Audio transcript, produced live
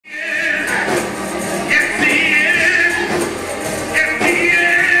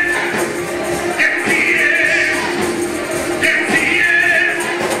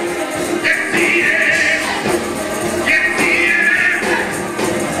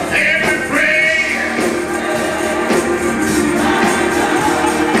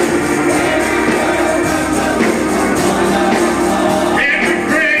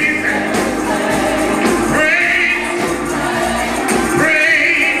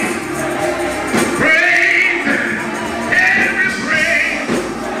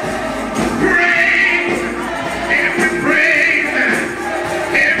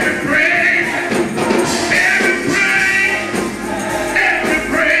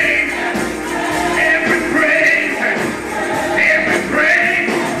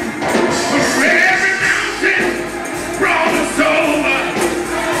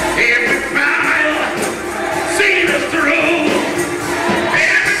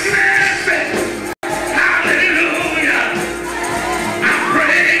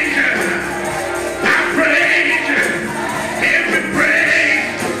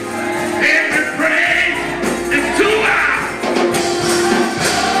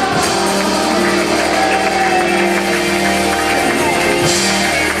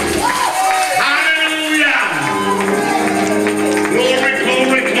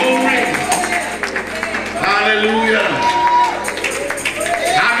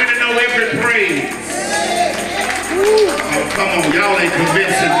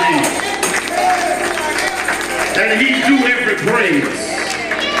praise.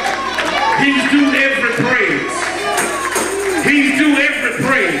 He's due every praise. He's due every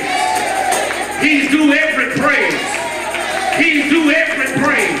praise. He's due every praise. He's due every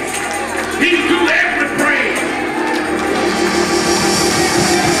praise. He's due every praise.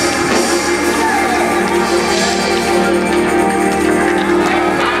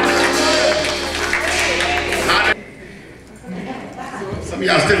 Some of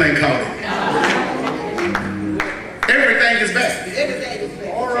y'all still ain't caught it. Everything is back.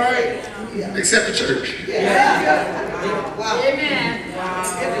 All right. Except the church. Wow. Amen.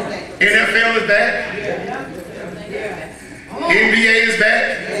 NFL is back. NBA is back.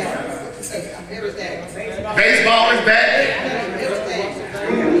 Baseball is back.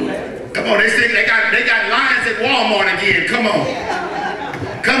 Come on, they got lines at Walmart again. Come on.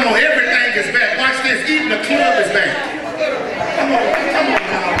 Come on, everything is back. Watch this. Even the club is back. Come on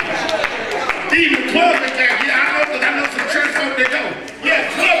now. Even the club is back. Yeah, I know some church folk that go. Yeah,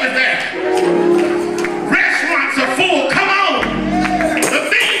 club is back. Restaurants are full. Come on. The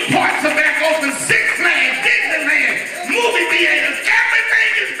theme parks are back open. Six Flags, Disneyland, movie theaters,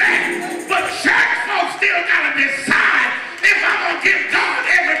 everything is back. But church folks still gotta decide if I'm gonna give God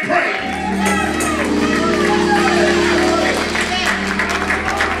every praise.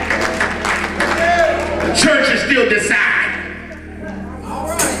 The church is still deciding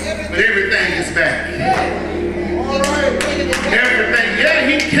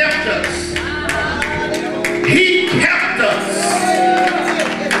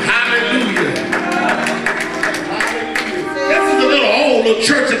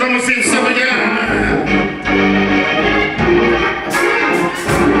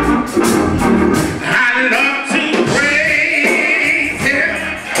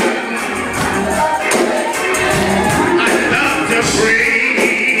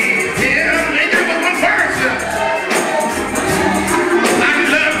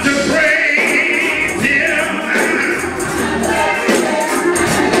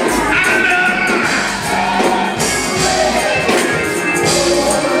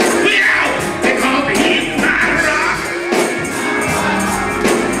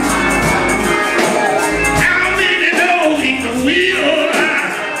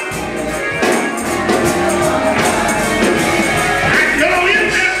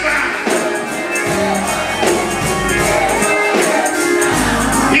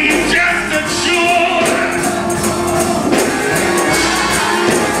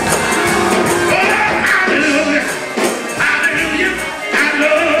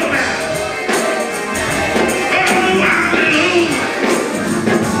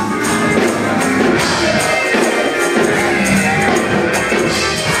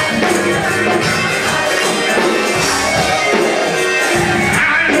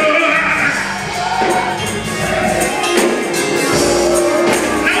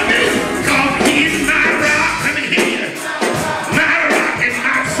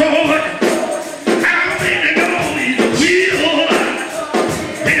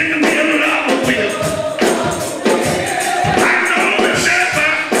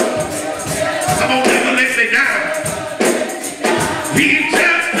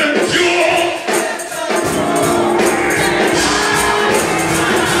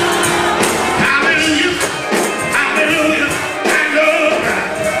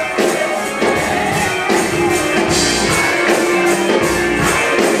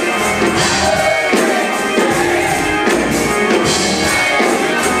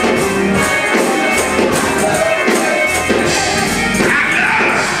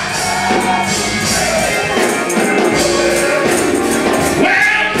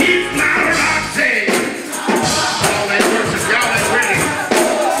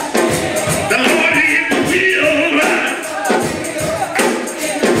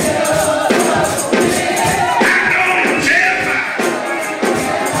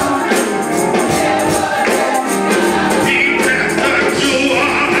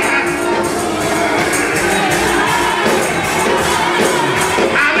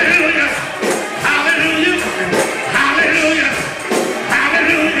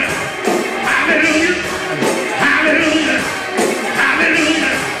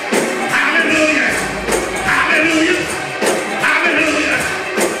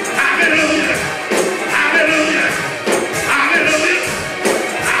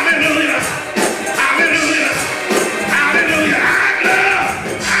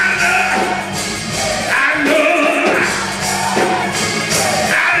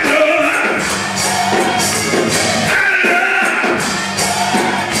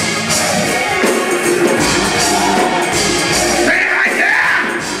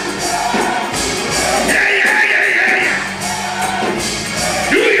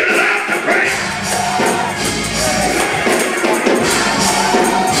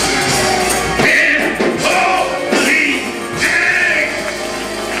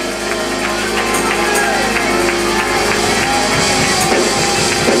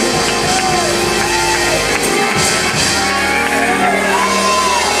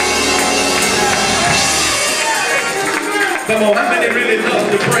Come on, how many really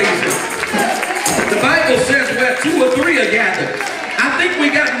love to praise him? The Bible says where 2 or 3 are gathered. I think we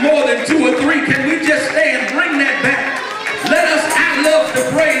got more than 2 or 3. Can we just stand, bring that back? Let us, I love to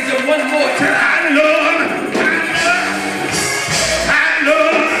praise him one more time. I love.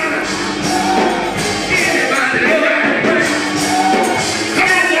 Anybody love to praise?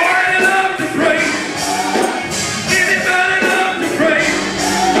 Come on, Lord, I love to praise. Anybody love to praise?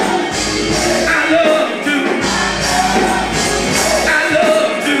 I love to. I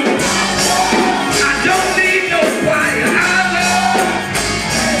love to. I don't need no choir. I love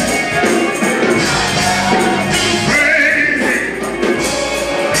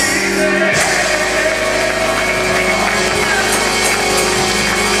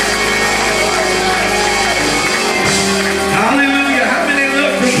hallelujah. How many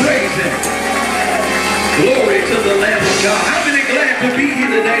love to praise him? Glory to the Lamb of God. How many glad to be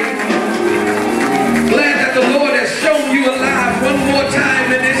here today? Glad that the Lord has shown you alive one more time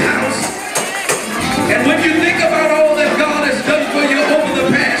in this house. And when you think about all that God has done for you over the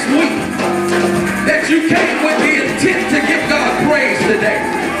past week, that you came with the intent to give God praise today,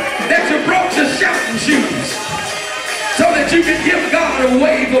 that you brought your shouting shoes so that you can give God a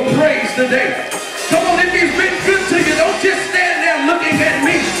wave of praise today. Come on, if he's been good to you, don't just stand there looking at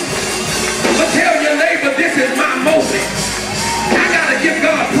me, but tell your neighbor, this is my moment. I gotta give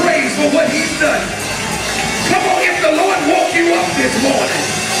God praise for what he's done. Come on, if the Lord woke you up this morning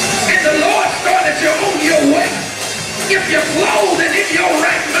and the Lord started you on your way, if you're clothed and in your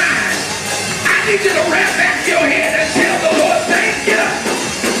right mind, I need you to wrap back your head and tell the Lord, thank you.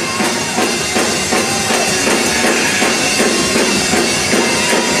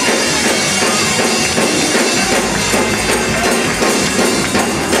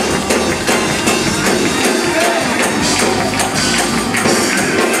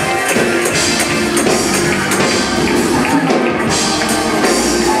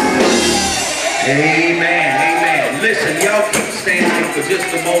 Amen, amen. Listen, y'all keep standing for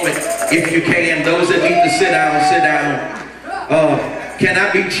just a moment if you can. Those that need to sit down, sit down. Can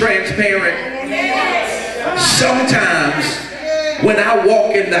I be transparent? Sometimes when I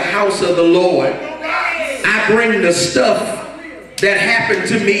walk in the house of the Lord, I bring the stuff that happened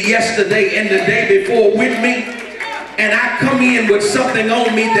to me yesterday and the day before with me, and I come in with something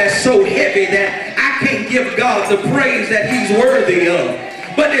on me that's so heavy that I can't give God the praise that he's worthy of.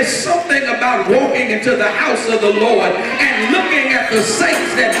 But there's something about walking into the house of the Lord and looking at the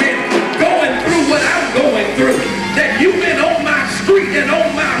saints that been going through what I'm going through, that you've been on my street and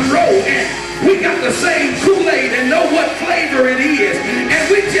on my road, and we got the same Kool-Aid and know what flavor it is, and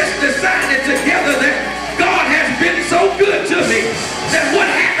we just decided together that God has been so good to me that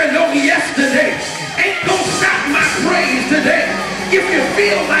what happened on yesterday ain't gonna stop my praise today. If you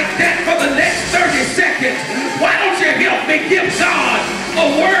feel like that for the next 30 seconds, why don't you help me give God a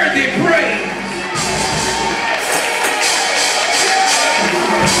worthy praise?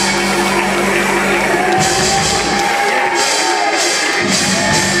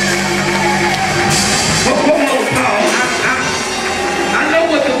 Come on, Powell. I know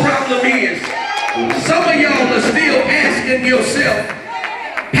what the problem is. Some of y'all are still asking yourself,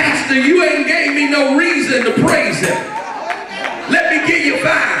 Pastor, you ain't gave me no reason to praise him. Let me give you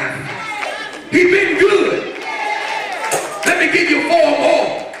 5. He been good. Let me give you 4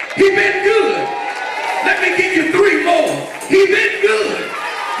 more. He been good. Let me give you 3 more. He been good.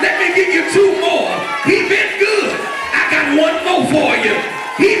 Let me give you 2 more. He been good. I got 1 more for you.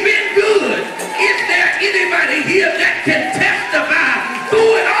 He been good. Is there anybody here that can testify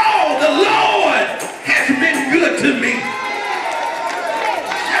through it all? The Lord has been good to me.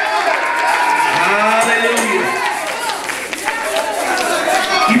 Hallelujah.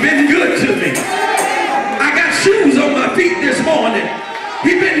 He's been good to me. I got shoes on my feet this morning.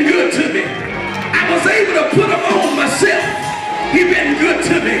 He's been good to me. I was able to put them on myself. He's been good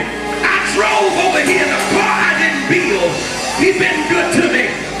to me. I drove over here in a car I didn't build. He's been good to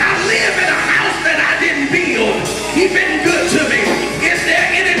me. I live in a house that I didn't build. He's been good to me. Is there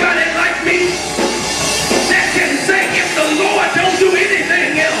anybody like me that can say if the Lord don't do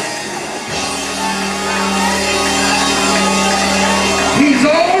anything else,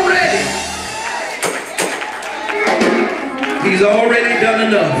 He's already done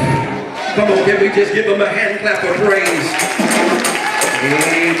enough. Come on, can we just give him a hand clap of praise?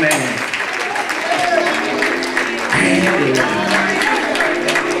 Amen.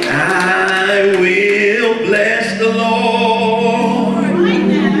 I will bless the Lord,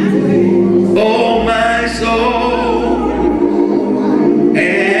 oh my soul,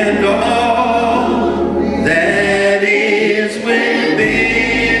 and all that is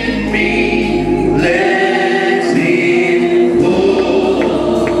within me. Bless his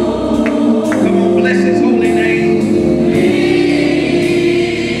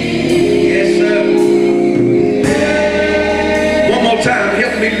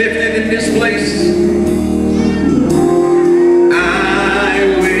be lifted in this place. I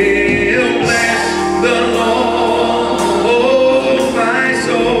will bless the Lord, oh my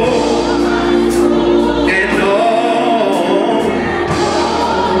soul, and all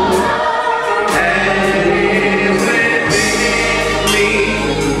that is within me.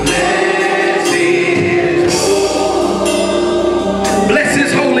 Bless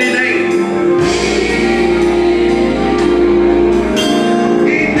His holy name.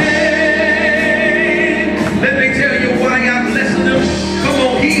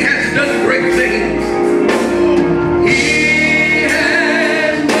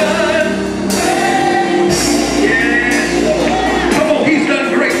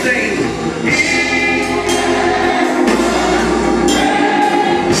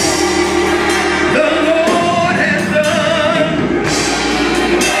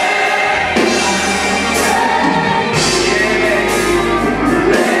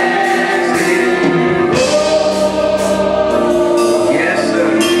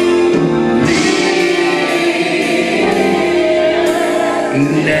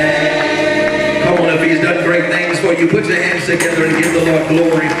 You put your hands together and give the Lord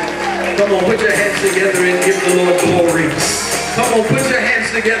glory. Come on, put your hands together and give the Lord glory. Come on, put your hands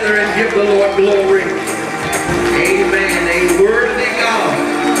together and give the Lord glory. Amen. A worthy God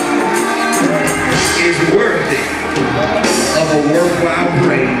is worthy of a worthwhile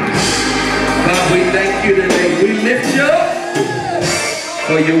praise. God, we thank you today. We lift you up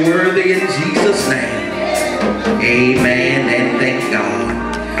for you're worthy in Jesus' name. Amen and thank God.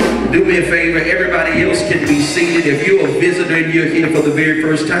 Do me a favor, everybody else can be seated. If you're a visitor and you're here for the very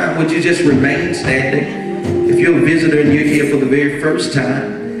first time, would you just remain standing? If you're a visitor and you're here for the very first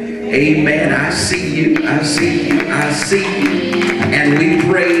time, amen, I see you, I see you, I see you. And we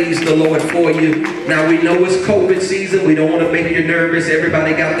praise the Lord for you. Now we know it's COVID season. We don't want to make you nervous.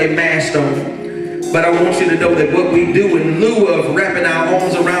 Everybody got their mask on. But I want you to know that what we do in lieu of wrapping our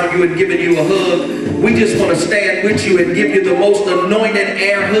arms around you and giving you a hug, we just want to stand with you and give you the most anointed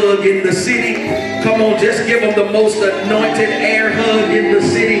air hug in the city. Come on, just give them the most anointed air hug in the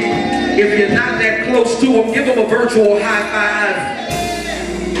city. If you're not that close to them, give them a virtual high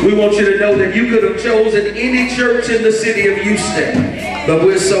five. We want you to know that you could have chosen any church in the city of Houston, but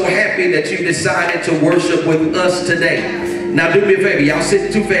we're so happy that you decided to worship with us today. Now do me a favor, y'all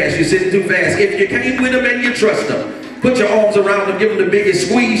sitting too fast, you're sitting too fast. If you came with them and you trust them, put your arms around them, give them the biggest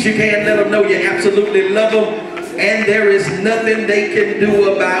squeeze you can, let them know you absolutely love them, and there is nothing they can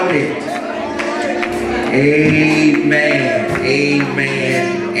do about it. Amen,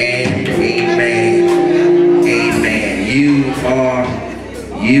 amen, and amen, amen.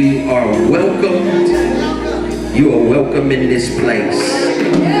 You are welcomed. You are welcome in this place.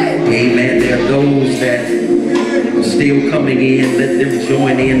 Amen. There are those that are still coming in. Let them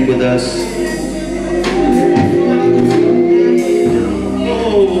join in with us.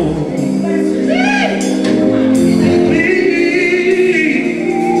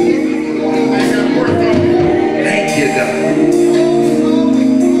 Thank you, God.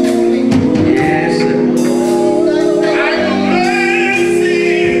 Yes, sir.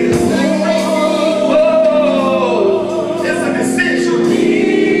 It's an essential.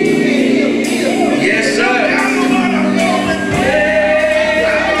 Yes, sir.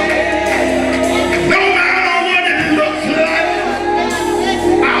 No matter what it looks like,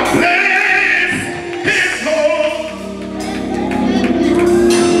 I'll bless His holy.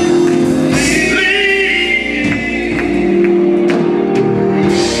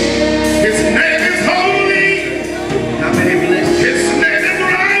 His name is holy. How many bless? His name is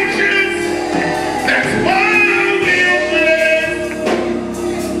righteous. That's why we'll bless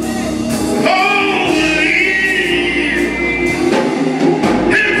holy.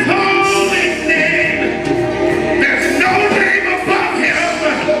 His holy name. There's no name above Him.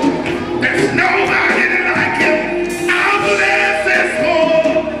 There's nobody like Him. I'll bless His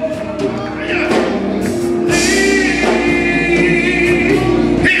holy.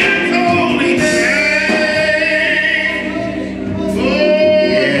 His holy name.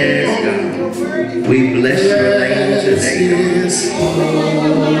 Yes, God. We bless your name today.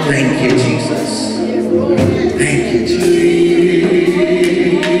 Thank you, Jesus. Thank you, Jesus.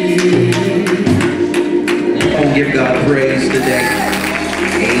 Oh, give God praise today.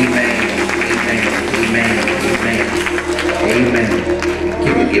 Amen. Amen. Amen. Amen. Amen.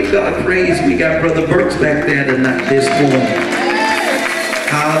 Can we give God praise? We got Brother Burks back there tonight this morning.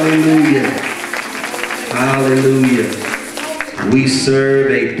 Hallelujah. Hallelujah. We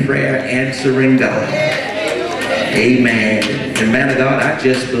serve a prayer answering God. Amen. And man of God, I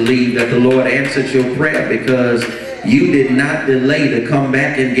just believe that the Lord answered your prayer because You did not delay to come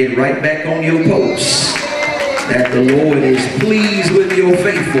back and get right back on your post. That the Lord is pleased with your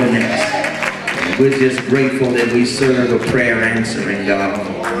faithfulness. We're just grateful that we serve a prayer answering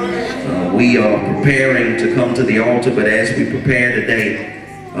God. We are preparing to come to the altar, but as we prepare today,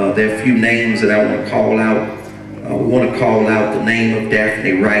 there are a few names that I want to call out. We want to call out the name of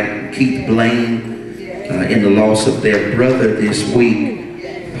Daphne Wright and Keith Blaine in the loss of their brother this week.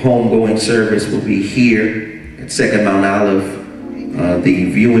 Homegoing service will be here at Second Mount Olive.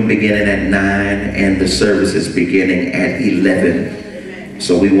 The viewing beginning at 9 and the service is beginning at 11.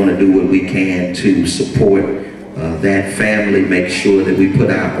 So we want to do what we can to support that family, make sure that we put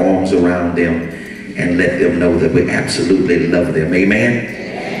our arms around them and let them know that we absolutely love them. Amen.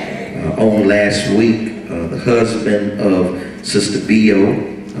 On last week, the husband of Sister Bio,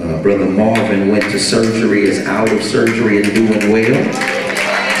 Brother Marvin, went to surgery, is out of surgery and doing well.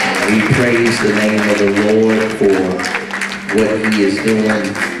 We praise the name of the Lord for what he is doing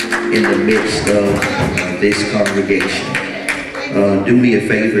in the midst of this congregation. Do me a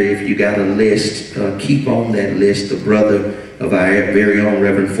favor, if you got a list, keep on that list the brother of our very own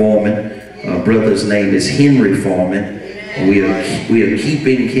Reverend Foreman. Brother's name is Henry Foreman. We are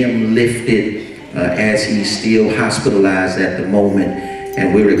keeping him lifted as he's still hospitalized at the moment,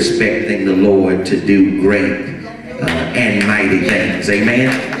 and we're expecting the Lord to do great and mighty things. Amen.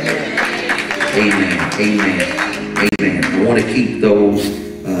 Amen. Amen. Amen. I want to keep those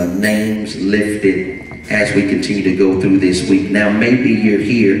names lifted as we continue to go through this week. Now, maybe you're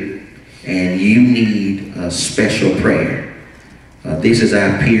here and you need a special prayer. This is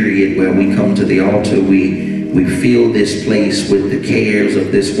our period where we come to the altar. We fill this place with the cares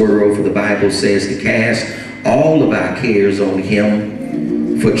of this world. For the Bible says to cast all of our cares on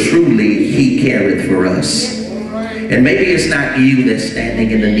him, for truly he careth for us. And maybe it's not you that's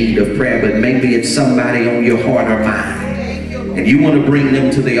standing in the need of prayer, but maybe it's somebody on your heart or mind. And you want to bring them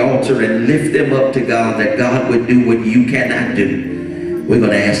to the altar and lift them up to God, that God would do what you cannot do. We're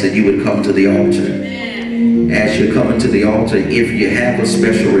going to ask that you would come to the altar. As you're coming to the altar, if you have a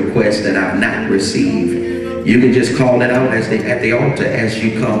special request that I've not received, you can just call it out at the altar as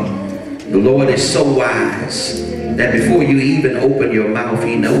you come. The Lord is so wise that before you even open your mouth,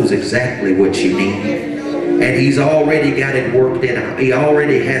 he knows exactly what you need. And he's already got it worked out. He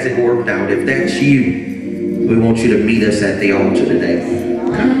already has it worked out. If that's you, we want you to meet us at the altar today.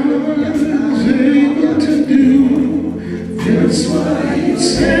 God is able to do just what he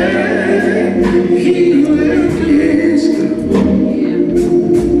said he will do.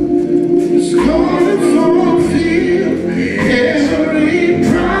 He's going to fulfill every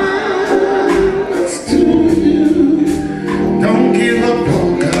promise to you. Don't give up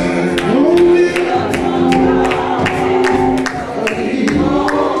on God. Don't give up on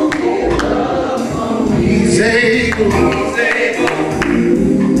him. He's able. He's able.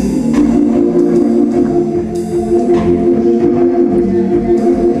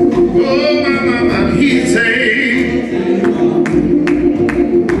 He's able.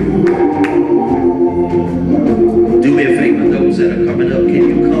 Do me a favor, those that are coming up, can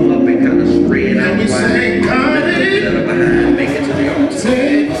you come up and kind of spread out wide? Those that are behind, make it to the altar. He's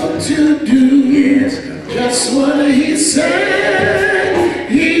able to do, yes, just what he said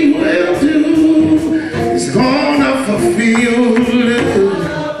he will do. He's gonna fulfill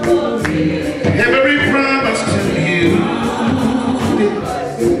every promise to you.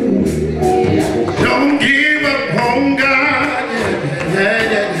 Don't give up on God.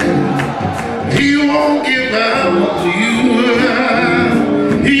 He won't give up on you.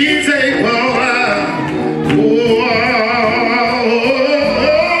 He's able.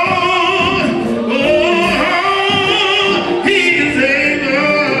 He's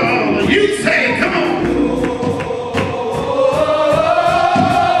able. You say, come on.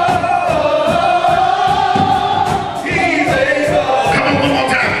 He's able. Come on, one more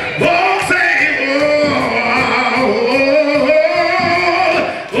time. Oh, say,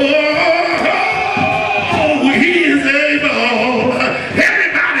 he is able.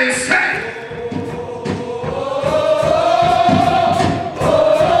 Everybody say.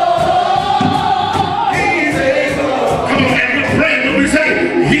 He's able. Come on, and we pray when we say,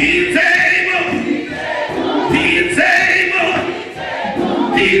 he's able. He's able.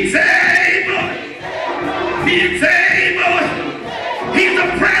 He's able. He's able. He's a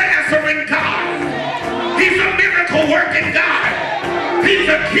prayer answering God. He's a miracle working God. He's a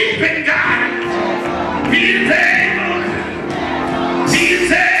keeping God. He's able.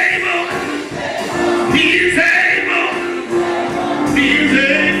 He's able. He's able. He's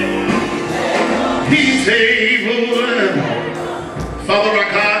able. He's able. Father our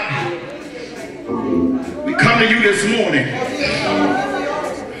God, we come to you this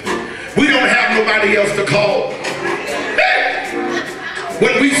nobody else to call.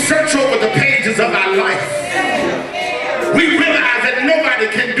 When we search over the pages of our life, we realize that nobody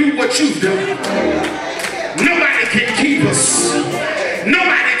can do what you've done. Nobody can keep us.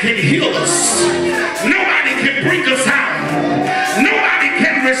 Nobody can heal us. Nobody can bring us out. Nobody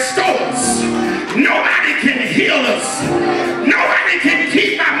can restore us. Nobody can heal us. Nobody can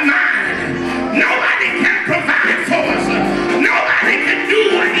keep our mind. Nobody can provide for us. Nobody can do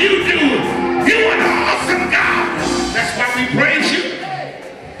what you do. You are an awesome God. That's why we praise you.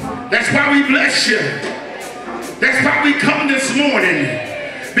 That's why we bless you. That's why we come this morning.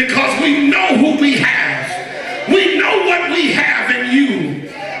 Because we know who we have. We know what we have in you.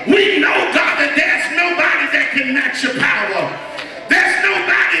 We know, God, that there's nobody that can match your power. There's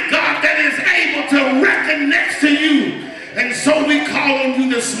nobody, God, that is able to reckon next to you. And so we call on you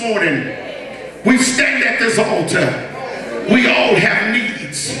this morning. We stand at this altar. We all have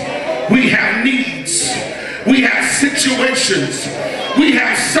needs. We have needs. We have situations. We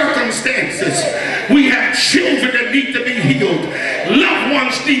have circumstances. We have children that need to be healed. Loved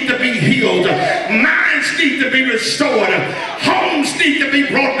ones need to be healed. Minds need to be restored. Homes need to be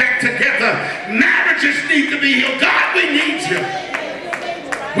brought back together. Marriages need to be healed. God, we need you.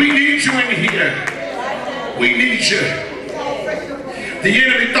 We need you in here. We need you. The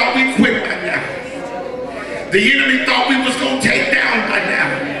enemy thought we quit by now. The enemy thought we was going to take down by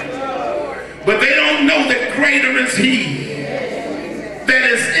now. But they don't know that greater is he that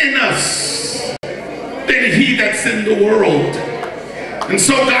is in us than he that's in the world. And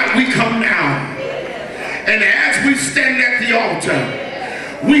so, God, we come now. And as we stand at the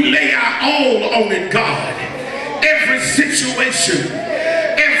altar, we lay our all on it, God. Every situation,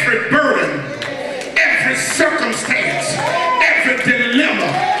 every burden, every circumstance, every dilemma,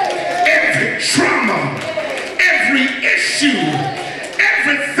 every trauma, every issue,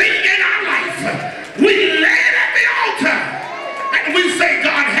 everything in our life, we lay it at the altar. And we say,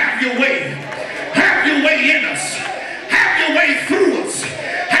 God, have your way. Have your way in us. Have your way through us.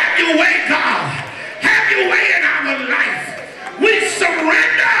 Have your way, God. Have your way in our life. We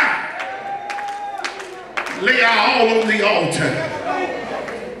surrender. Lay our all on the altar.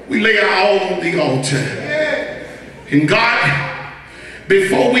 We lay our all on the altar. And God,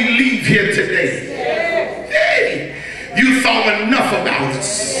 before we leave here today, you thought enough about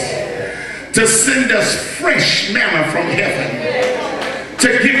us to send us fresh manna from heaven, to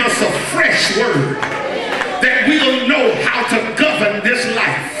give us a fresh word that we'll know how to govern this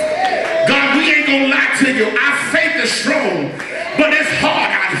life. God, we ain't gonna lie to you. Our faith is strong, but it's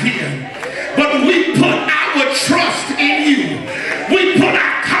hard out here. But we put our trust in you. We put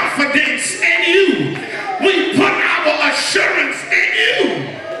our confidence in you. We put our assurance in you.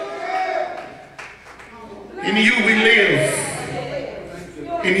 In you we live.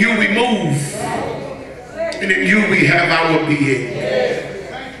 In you we move. And in you we have our being.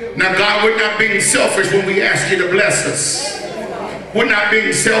 Now, God, we're not being selfish when we ask you to bless us. We're not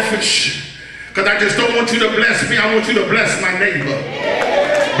being selfish because I just don't want you to bless me. I want you to bless my neighbor.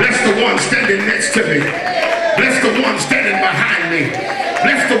 Bless the one standing next to me. Bless the one standing behind me.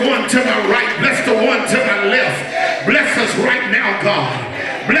 Bless the one to my right. Bless the one to my left. Bless us right now, God.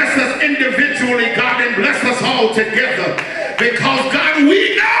 Bless us individually, God, and bless us all together. Because, God,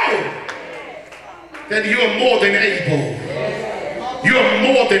 we know that you're more than able. You're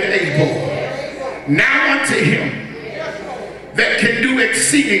more than able. Now unto him that can do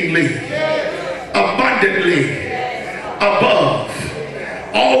exceedingly, abundantly, above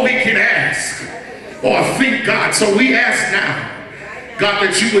all we can ask or think, God. So we ask now, God,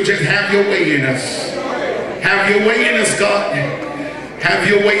 that you would just have your way in us. Have your way in us, God. Have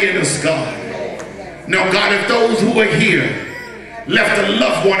your way in us, God. Now, God, if those who are here left a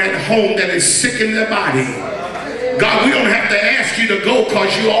loved one at home that is sick in their body, God, we don't have to ask you to go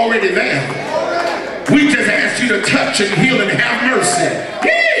because you're already there. We just ask you to touch and heal and have mercy.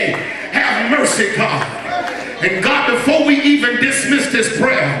 Hey, have mercy, God. And God, before we even dismiss this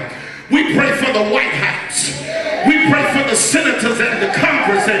prayer, we pray for the White House. We pray for the senators and the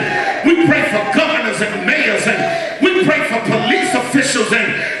Congress, and we pray for governors and mayors, and we pray for police officials,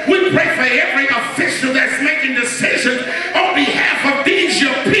 and we pray for every official that's making decisions on behalf of these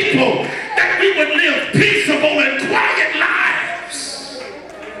your people, that we would live peaceable and quiet lives.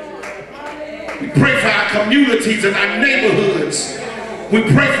 We pray for our communities and our neighborhoods. We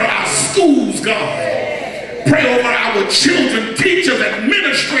pray for our schools, God. Pray over our children, teachers,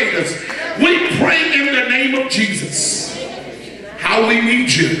 administrators. We pray in the name of Jesus. How we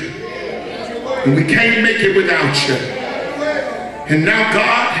need you. And we can't make it without you. And now,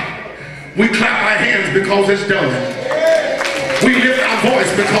 God, we clap our hands because it's done. We lift our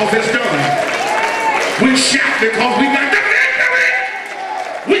voice because it's done. We shout because we got the victory.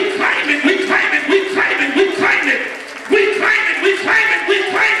 We claim it, we claim it, we claim it, we claim it. We claim it, we claim it, we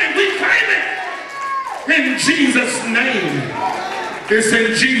claim it, we claim it. In Jesus' name. It's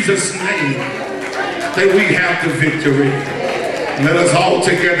in Jesus' name that we have the victory. Let us all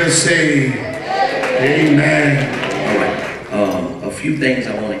together say, amen. All right. A few things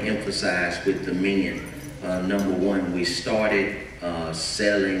I want to emphasize with the men. Number one, we started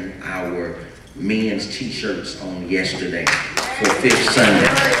selling our men's t-shirts on yesterday for 5th Sunday.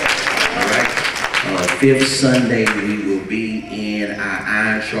 All right. 5th Sunday, we will be in our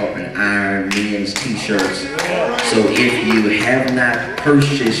Iron Sharpen Iron men's t-shirts. So if you have not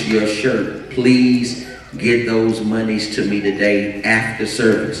purchased your shirt, please get those monies to me today after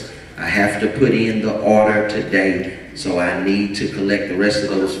service. I have to put in the order today, so I need to collect the rest of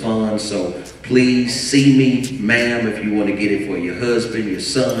those funds. So please see me, ma'am, if you want to get it for your husband, your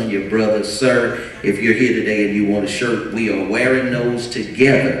son, your brother, sir. If you're here today and you want a shirt, we are wearing those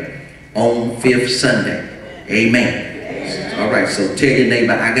together on 5th Sunday. Amen. All right, so tell your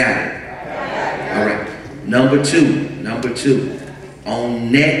neighbor, I got it. All right. Number two,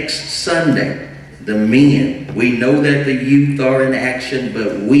 on next Sunday, the men, we know that the youth are in action,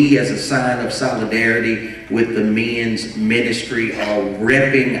 but we as a sign of solidarity with the men's ministry are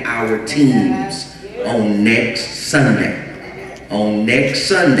repping our teams on next Sunday. On next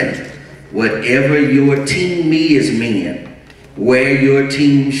Sunday, whatever your team is, men, wear your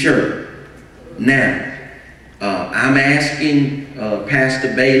team shirt. Now, I'm asking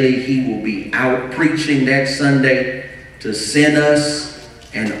Pastor Bailey, he will be out preaching that Sunday, to send us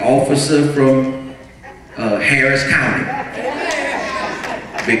an officer from Harris County,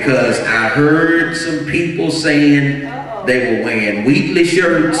 because I heard some people saying they were wearing Wheatley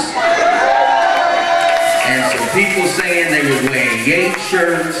shirts and some people saying they were wearing Yates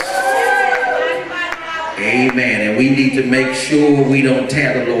shirts. Amen. And we need to make sure we don't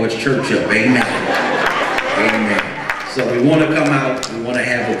tear the Lord's church up. Amen. Amen. So we want to come out, we want to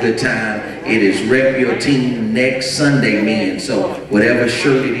have a good time. It is Rep Your Team next Sunday, men. So whatever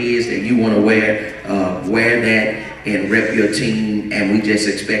shirt it is that you want to wear, wear that and rep your team. And we just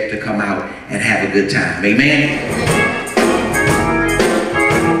expect to come out and have a good time. Amen.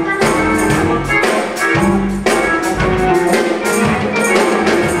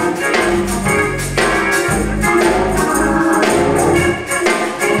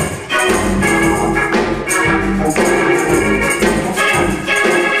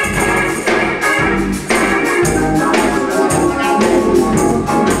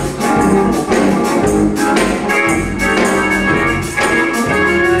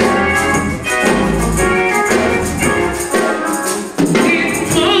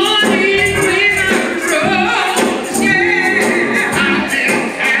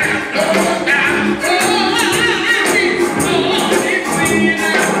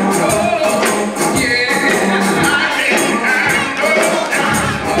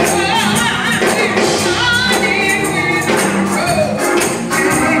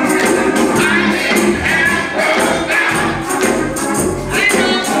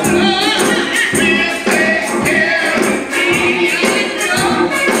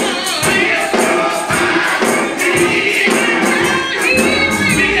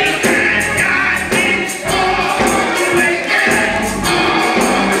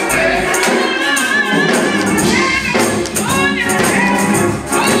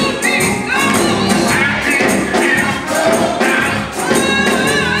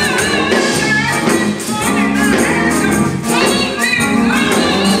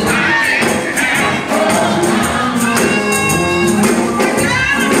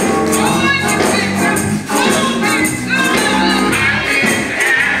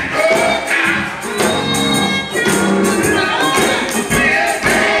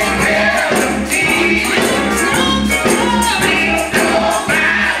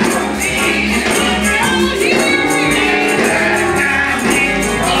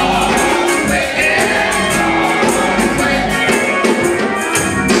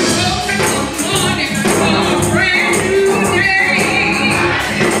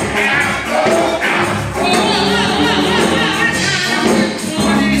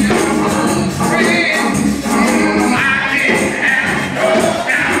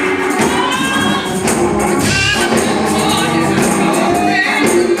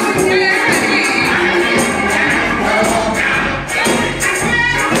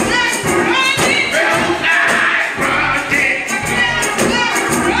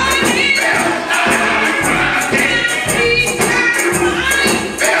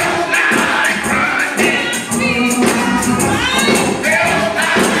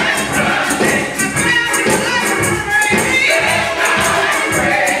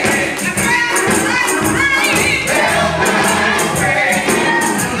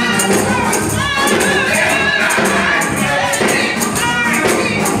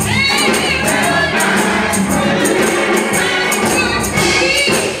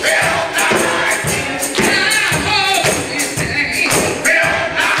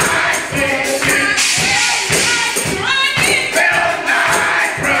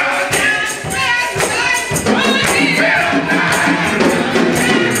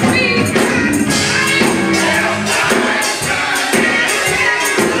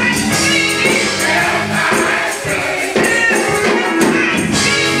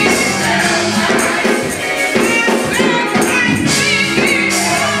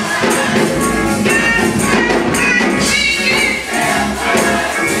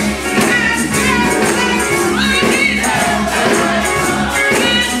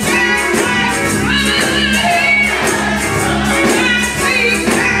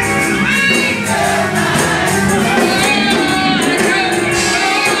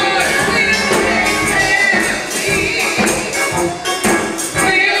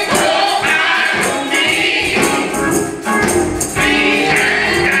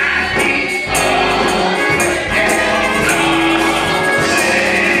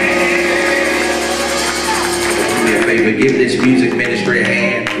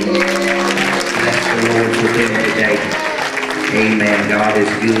 Amen. God is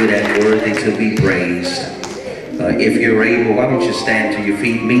good and worthy to be praised. If you're able, why don't you stand to your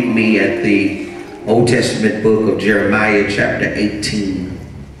feet? Meet me at the Old Testament book of Jeremiah chapter 18.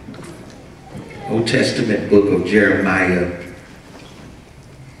 Old Testament book of Jeremiah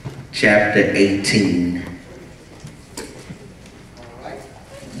chapter 18.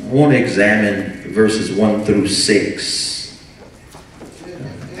 I want to examine verses 1 through 6.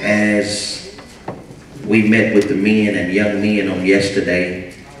 As we met with the men and young men on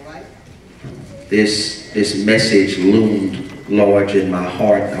yesterday, this message loomed large in my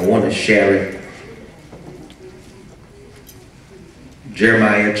heart. I want to share it.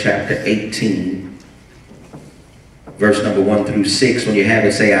 Jeremiah chapter 18, verse number 1 through 6. When you have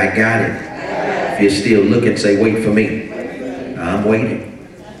it, say, I got it. If you're still looking, say, wait for me. I'm waiting.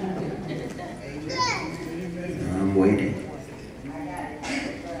 I'm waiting.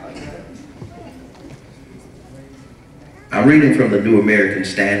 I'm reading from the New American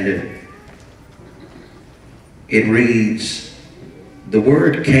Standard. It reads, the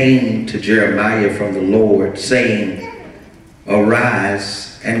word came to Jeremiah from the Lord, saying,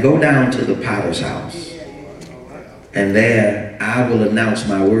 arise and go down to the potter's house, and there I will announce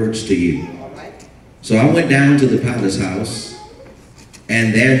my words to you. So I went down to the potter's house,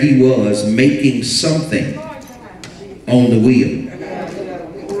 and there he was making something on the wheel.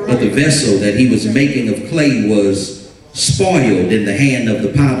 But the vessel that he was making of clay was spoiled in the hand of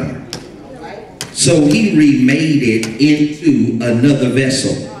the potter. So he remade it into another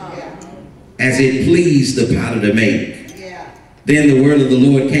vessel, as it pleased the potter to make. Then the word of the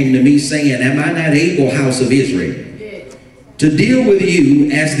Lord came to me, saying, am I not able, house of Israel, to deal with you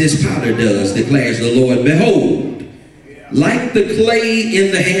as this potter does, declares the Lord. Behold, like the clay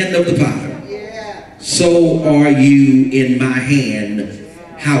in the hand of the potter, so are you in my hand,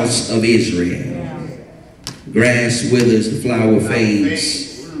 house of Israel. Grass withers, the flower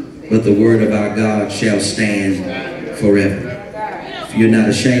fades, but the word of our God shall stand forever. If you're not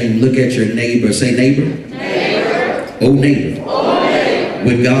ashamed, look at your neighbor. Say, neighbor. Neighbor. Oh, neighbor. Oh, neighbor.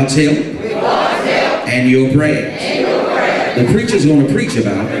 With God's help, and your prayers. The preacher's going to preach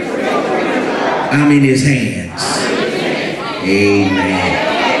about it. I'm in his hands. Amen.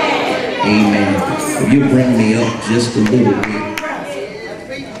 Amen. If you bring me up just a little bit.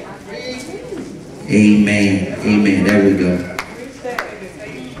 Amen. Amen. There we go.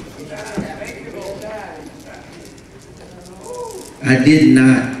 I did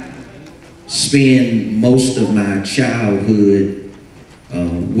not spend most of my childhood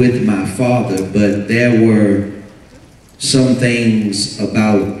with my father, but there were some things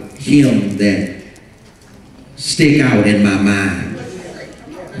about him that stick out in my mind.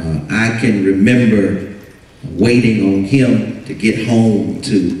 I can remember waiting on him to get home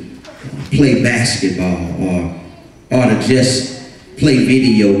to play basketball or to just play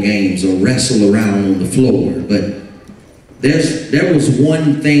video games or wrestle around on the floor. But there was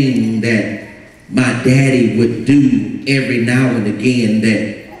one thing that my daddy would do every now and again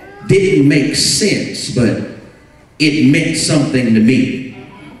that didn't make sense, but it meant something to me.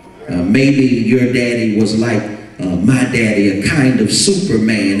 Maybe your daddy was like my daddy, a kind of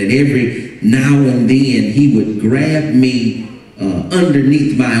Superman, and every now and then he would grab me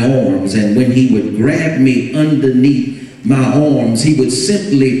underneath my arms, and when he would grab me underneath my arms, he would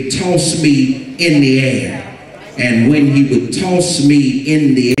simply toss me in the air. And when he would toss me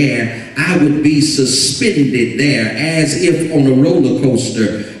in the air, I would be suspended there as if on a roller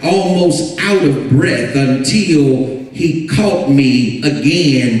coaster, almost out of breath, until he caught me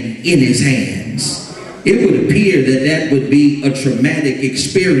again in his hands. It would appear that that would be a traumatic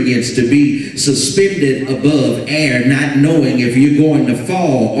experience, to be suspended above air, not knowing if you're going to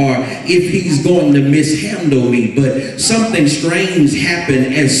fall or if he's going to mishandle me. But something strange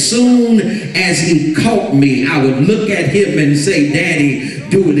happened. As soon as he caught me, I would look at him and say, Daddy,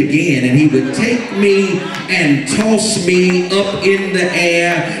 do it again. And he would take me and toss me up in the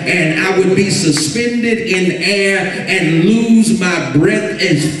air, and I would be suspended in air and lose my breath,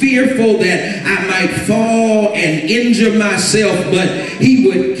 as fearful that I might fall and injure myself, but he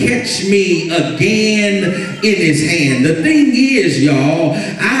would catch me again in his hand. The thing is, y'all,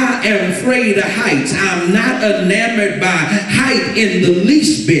 I am afraid of heights. I'm not enamored by height in the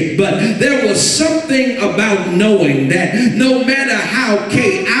least bit, but there was something about knowing that no matter how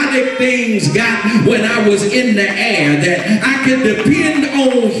chaotic things got when I was in the air, that I could depend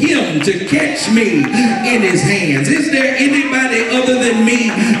on him to catch me in his hands. Is there anybody other than me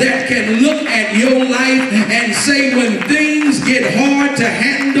that can look at your life and say, when things get hard to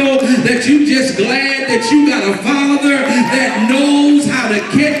handle, that you just glad that you got a father that knows how to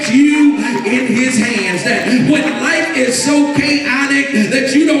catch you in his hands? That when life is so chaotic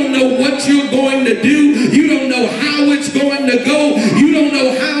that you don't know what you're going to do. You don't know how it's going to go. You don't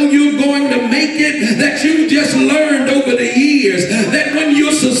know how you're going to make it. That you just learned over the years that when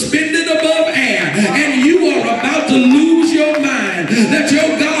you're suspended above air and you are about to lose your mind, that your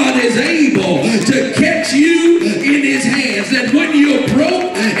God is able to catch you in his hands. That when you're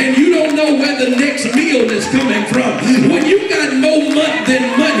broke and you don't know where the next meal is coming from, when you got more than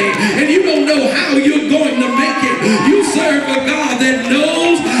money and you don't know how you're going to make it, you serve a God that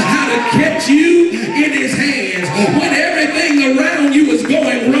knows how to catch you in his hands. When everything around you is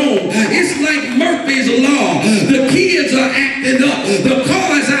going wrong, it's like Murphy's Law. The kids are acting up. The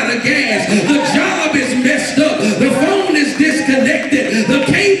car's out of gas. The job is messed up. The phone is disconnected. The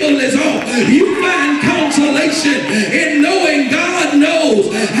cable is off. You find consolation in knowing God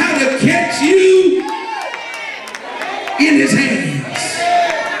knows how to catch you in his hands.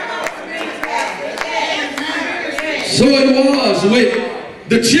 So it was with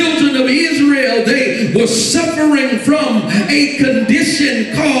the children of Israel. They were suffering from a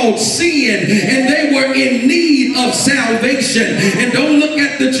condition called sin, and they were in need of salvation. And don't look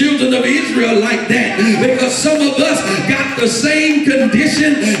at the children of Israel like that, because some of us got the same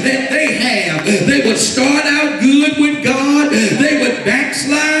condition that they have. They would start out good with God. They would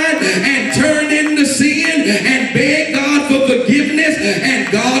backslide and turn into sin and beg God for forgiveness,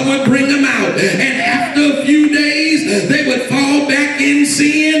 and God would bring them out. And after a few days, they would fall back in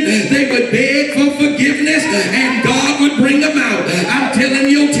sin. They would beg for forgiveness, and God would bring them out. I'm telling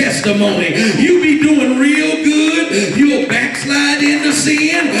your testimony. You be doing real good. You'll backslide into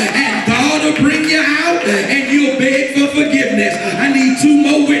sin, and God will bring you out, and you'll beg for forgiveness. I need 2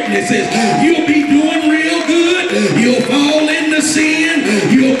 more witnesses. You'll be doing real good. You'll fall into sin.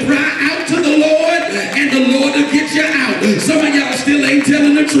 You'll cry out to the Lord, and the Lord will get you out. Some of y'all still ain't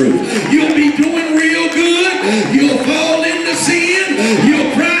telling the truth. You'll be doing real good. You'll fall into sin.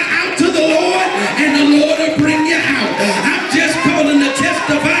 You'll cry out to the Lord, and the Lord will bring you out. I'm just calling to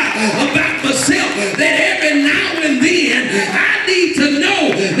testify about myself that every now and then I need to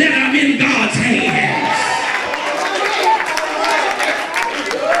know that I'm in God's hands.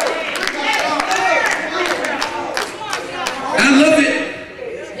 I love it.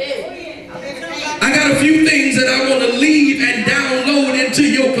 I got a few things that I want to leave and download into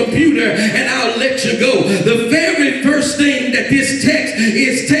your computer, and I'll let you go. The very first thing that this text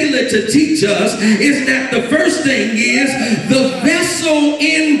is tailored to teach us is that the first thing is the vessel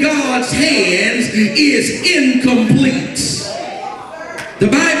in God's hands is incomplete. The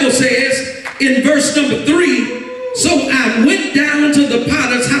Bible says in verse number 3, so I went down to the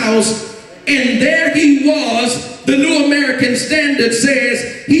potter's house, and there he was. The New American Standard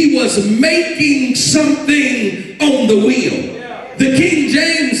says he was making something on the wheel. The King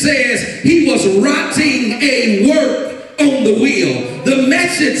James says he was rotting a work on the wheel. The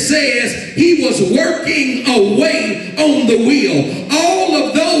Message says he was working away on the wheel. All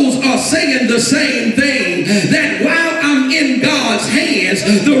of those are saying the same thing, that while I'm in God's hands,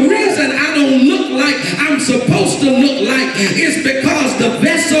 the reason I don't look like I'm supposed to look like is because the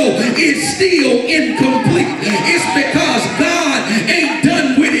vessel is still incomplete. It's because God ain't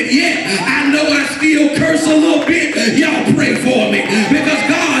done with it yet. I know I still curse a little bit. Y'all pray for me, because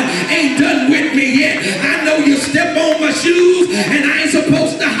God ain't done with me yet. I know you step on my shoes and I ain't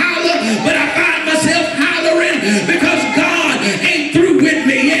supposed to holler, but I find myself hollering because God ain't through with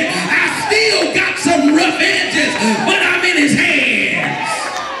me yet. I still got some rough edges, but I'm in his hands.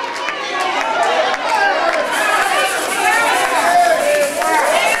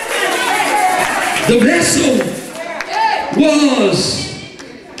 The vessel was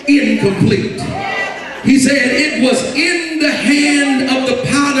incomplete. He said it was in the hand of the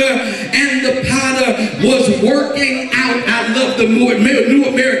potter, and the potter was working out. I love the New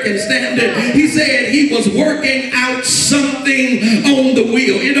American Standard. He said he was working out something on the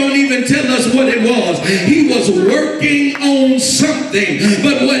wheel. It don't even tell us what it was. He was working on something.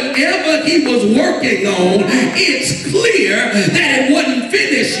 But whatever he was working on, it's clear that it wasn't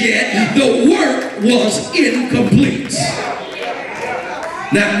finished yet. The work was incomplete.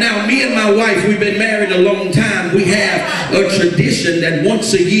 Now, me and my wife, we've been married a long time. We have a tradition that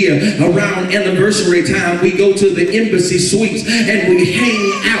once a year, around anniversary time, we go to the embassy suites and we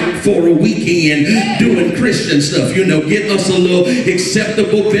hang out for a weekend doing Christian stuff. You know, get us a little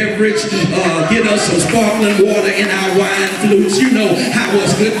acceptable beverage, get us some sparkling water in our wine flutes. You know how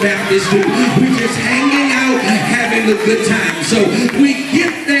us good Baptists do. We just hanging out, having a good time. So we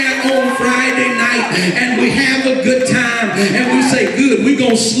get there on Friday night and we have a good time and we say, good good. We're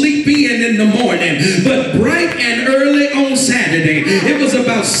going to sleep in the morning. But bright and early on Saturday, it was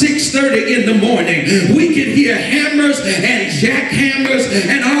about 6:30 in the morning. We could hear hammers and jackhammers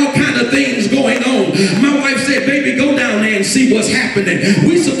and all kind of things going on. My wife said, baby, go down there and see what's happening.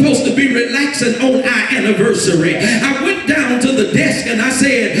 We're supposed to be relaxing on our anniversary. I went down to the desk and I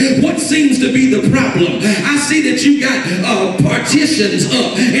said, what seems to be the problem? I see that you got partitions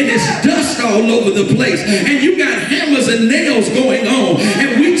up and it's dust all over the place, and you got hammers and nails going on,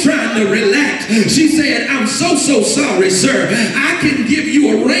 and we trying to relax. She said, I'm so sorry, sir. I can give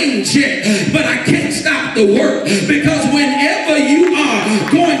you a rain check, but I can't stop the work, because whenever you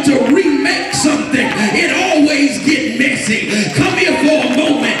are going to remake something, it always gets messy. Come here for a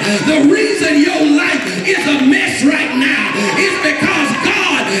moment. The reason your life is a mess right now is because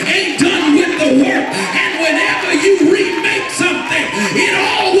God ain't done with the work, and whenever you remake something, it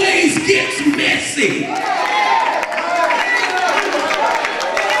always gets messy.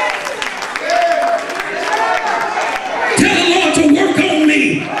 Tell the Lord to work on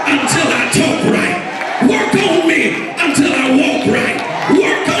me until I talk right. Work on me until I walk right.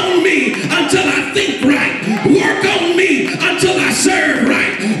 Work on me until I think right. Work on me until I serve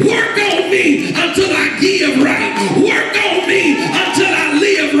right. Work on me until I give right. Work on me until I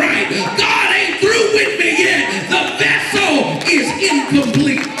live right. God ain't through with me yet. The vessel is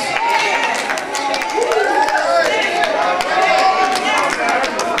incomplete.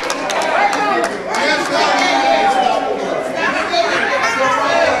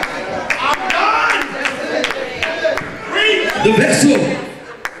 The vessel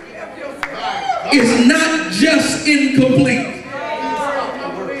is not just incomplete,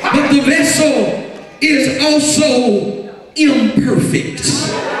 but the vessel is also imperfect.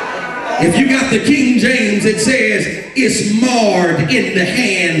 If you got the King James, it says it's marred in the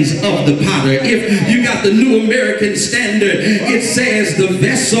hands of the potter. If you got the New American Standard, it says the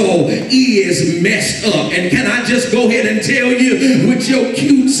vessel is messed up. And can I just go ahead and tell you with your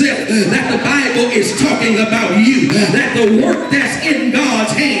cute self that the Bible is talking about you, that the work that's in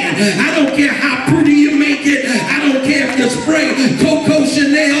God's hand, I don't care how pretty you make it, I don't care if you spray Coco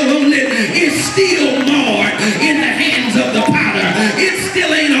Chanel on it, it's still marred in the hands of the potter. It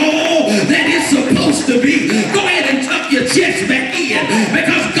still ain't all that it's supposed to be. Go ahead and tuck your chest back in,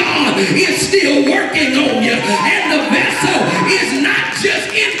 because God is still working on you, and the vessel is not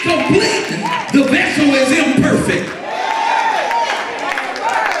just incomplete, the vessel is imperfect.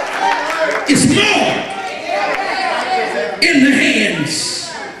 It's marred in the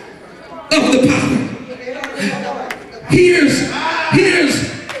hands of the potter. Here's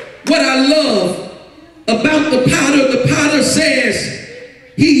what I love about the potter. The potter says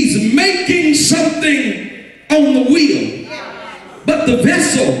he's making something on the wheel, but the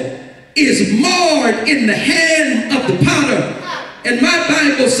vessel is marred in the hand of the potter. And my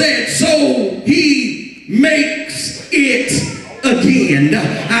Bible said, so he makes it again.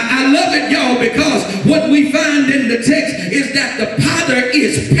 I love it, y'all, because what we find in the text is that the potter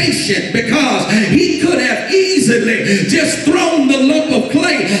is patient, because he could have easily just thrown the lump of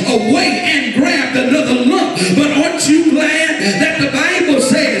clay away and grabbed another lump. But aren't you glad that the Bible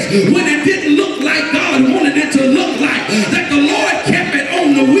says when it didn't look like God wanted it to look like, that the Lord kept it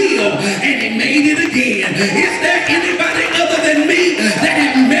on the wheel and he made it again? Is there anybody other than me that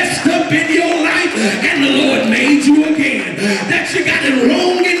had messed up in your life and the Lord made you again? That you got it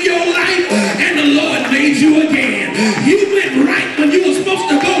wrong in your life and the Lord made you again? You went right when you were supposed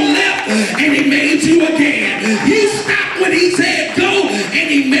to go left and he made you again. You stopped when he said go and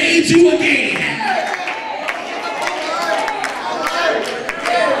he made you again.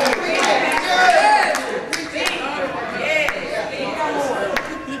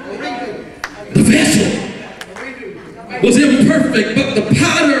 The vessel was imperfect, but the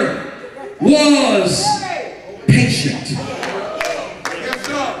potter was patient.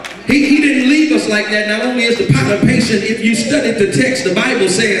 He didn't leave us like that. Not only is the potter patient, if you study the text, the Bible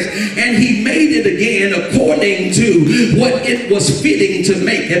says, and he made it again according to what it was fitting to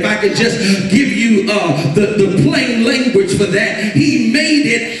make. If I could just give you the plain language for that, he made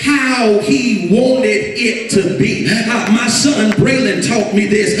it how he wanted it to be. My son Braylon taught me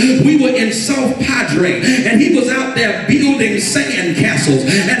this. We were in South Padre, and he was out there building sand castles,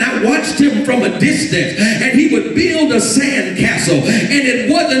 and I watched him from a distance, and he would build a sand castle, and it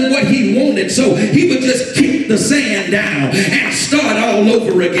wasn't what he wanted, so he would just kick the sand down and start all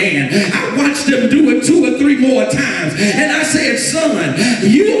over again. I watched him do it 2 or 3 more times, and I said, son,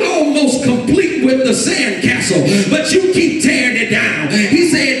 you almost complete with the sand castle, but you keep tearing it down. He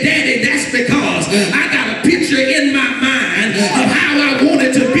said, Daddy, that's because I got a picture in my mind of how I want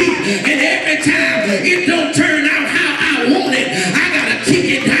it to be, and every time it don't turn out how I want it, I got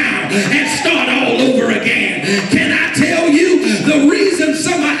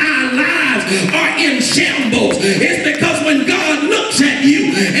are in shambles. It's because when God looks at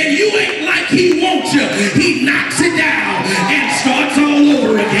you and you ain't like he wants you, he knocks it down and starts all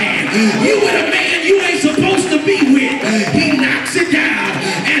over again. You with a man you ain't supposed to be with, he knocks it down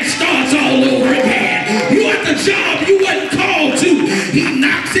and starts all over again. You at the job you wasn't called to, he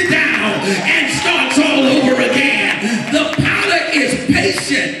knocks it down and starts all over again. The potter is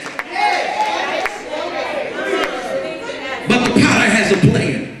patient, but the potter has a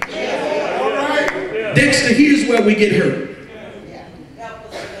plan. Dexter, here's where we get hurt.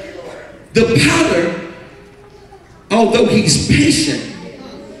 The potter, although he's patient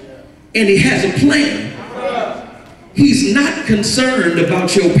and he has a plan, he's not concerned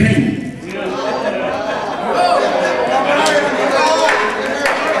about your pain.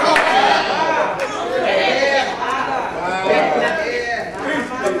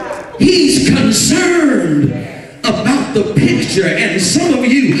 He's concerned about the picture, and some of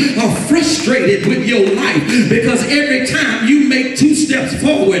you are frustrated with your life because every time you make 2 steps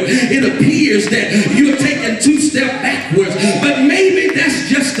forward, it appears that you're taking 2 steps backwards. But maybe that's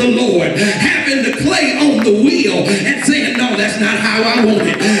just the Lord having the clay on the wheel and saying, no, that's not how I want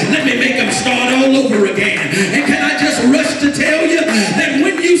it. Let me make them start all over again. And can I just rush to tell you that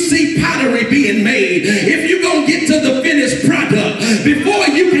when you see pottery being made, if you're going to get to the finished product, before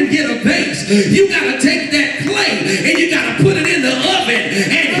you can get a base, you got to take that clay and you got to put it in the oven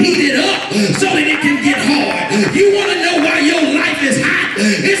and heat it up so that it can get hard. You want to know why your life is hot?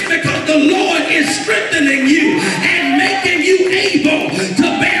 It's because the Lord is strengthening you and making you able to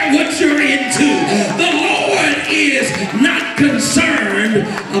bear what you're into. The Lord is not concerned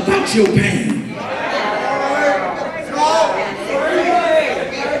about your pain.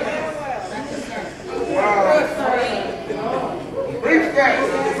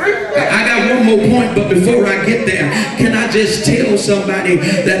 I got one more point, but before I get there, can I just tell somebody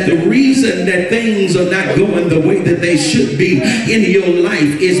that the reason that things are not going the way that they should be in your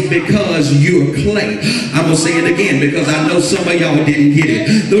life is because you're clay. I'm going to say it again because I know some of y'all didn't get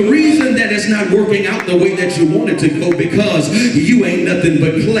it. The reason that it's not working out the way that you wanted to go because you ain't nothing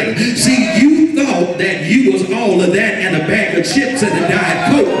but clay. See, you thought that you was all of that and a bag of chips and a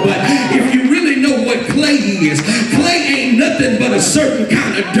Diet Coke, but if you really know what clay is, clay ain't nothing but a certain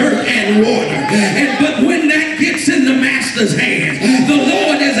kind of dirt and water. But when that gets in the master's hands, the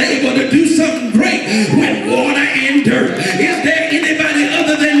Lord is able to do something great with water and dirt. Is there anybody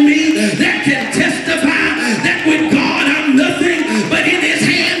other than me that can testify that with God I'm nothing, but in his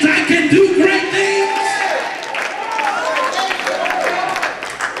hands I can do great things?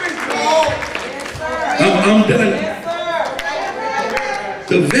 I'm done.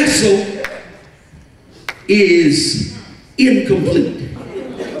 The vessel is incomplete.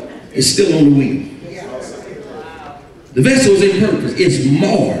 It's still on the wheel. The vessel is imperfect. It's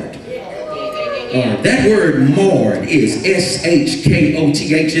marred. That word marred is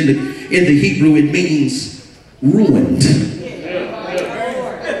S-H-K-O-T-H. In the Hebrew, it means ruined,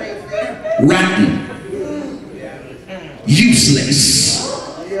 rotten, useless.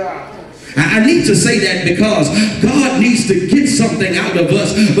 I need to say that because God needs to get something out of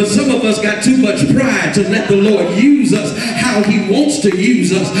us, but some of us got too much pride to let the Lord use us how he wants to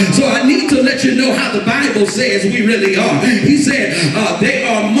use us. So I need to let you know how the Bible says we really are. He said they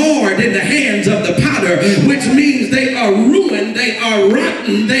are marred in the hands of the potter, which means they are ruined, they are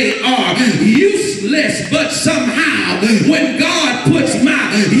rotten, they are useless. But somehow when God puts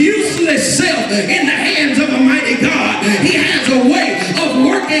my useless self in the hands of a mighty God, he has a way of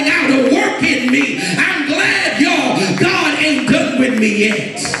working out a work in me. I'm glad y'all, God ain't done with me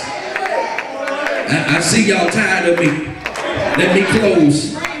yet. I see y'all tired of me. Let me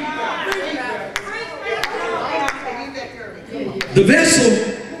close. The vessel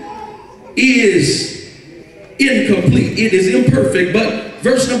is incomplete. It is imperfect. But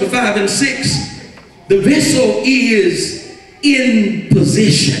verse number 5 and 6, the vessel is in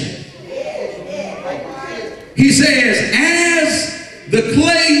position. He says, as the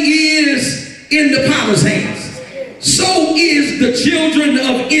clay is in the potter's hands, so is the children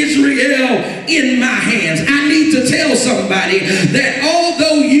of Israel in my hands. I need to tell somebody that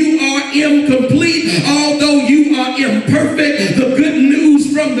although you are incomplete, although you are imperfect, the good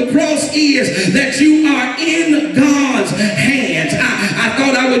news from the cross is that you are in God's hands. I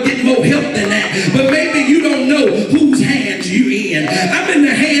thought I would get more help than that, but maybe you don't know whose hands you're in. I'm in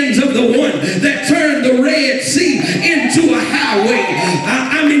the hands of the one that turned the Red Sea into a highway.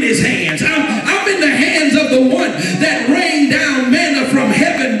 I'm in his hands. I'm in the hands of the one that rained down manna from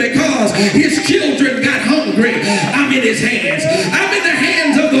heaven because his children got hungry. I'm in his hands. I'm in the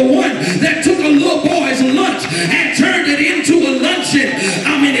hands of the one that took a little boy's lunch and turned it into a luncheon.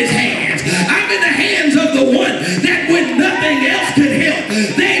 I'm in his hands. nothing else could help.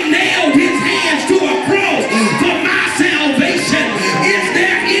 They nailed his hands to a cross for my salvation. Is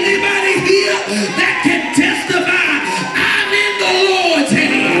there anybody here that can testify, I'm in the Lord's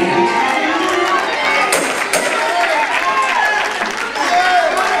hand?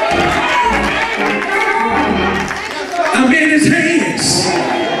 I'm in his hands.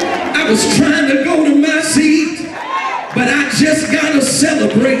 I was trying to go to my seat, but I just got to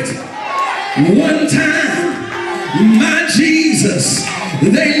celebrate one time. My Jesus,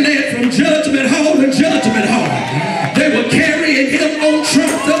 they led from judgment hall to judgment hall. They were carrying him on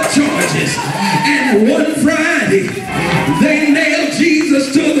trumped up charges. And one Friday, they nailed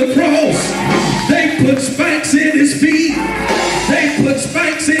Jesus to the cross. They put spikes in his feet. They put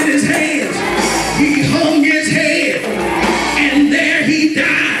spikes in his hands. He hung his head, and there he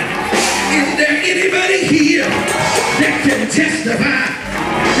died. Is there anybody here that can testify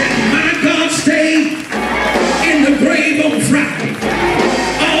that my God stayed in the grave on Friday,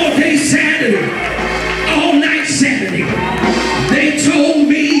 all day Saturday, all night Saturday? They told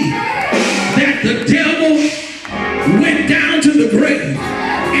me that the devil went down to the grave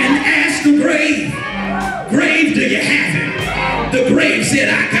and asked the grave, "Grave, do you have him?" The grave said,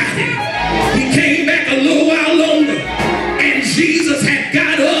 "I got him." He came back a little while longer, and Jesus had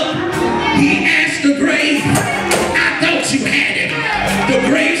got up. He asked the grave, "I thought you had him." The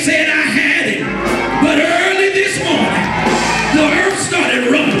grave said, "I had him." But early this morning, the earth started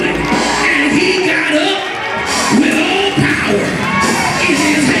rumbling, and he got up with all power in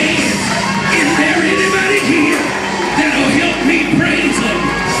his hands. Is there anybody here that'll help me praise him?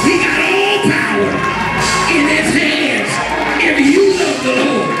 He got all power in his hands. If you love the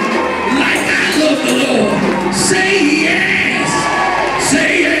Lord like I love the Lord, say yes.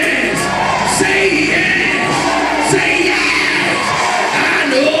 Say yes. Say yes. Say yes. I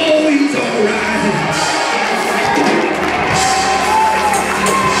know he's all right.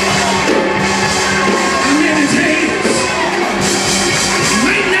 I'm in his hands.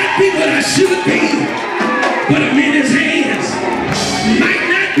 Might not be what I should be, but I'm in his hands. Might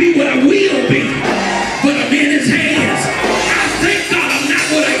not be what I will be, but I'm in his hands. I thank God I'm not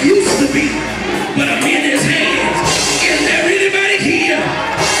what I used to be, but I'm in his hands. Is there anybody here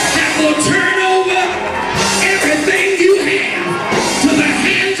that will turn over everything you have to the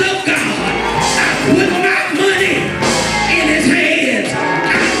hands of God? I put my money in his hands.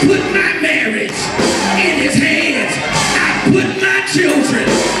 I put my marriage in his hands. I put my children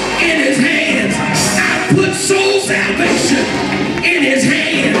in his hands. I put soul salvation in his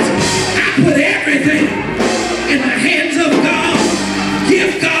hands. I put everything in the hands of God.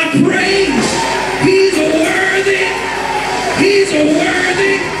 Give God praise. He's worthy. He's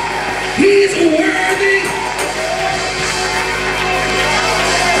worthy. He's worthy.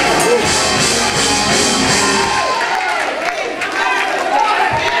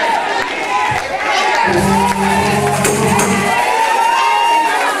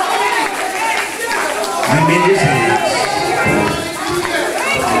 I'm in his hands.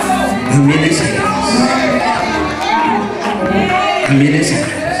 I'm in his hands. I'm in his hands.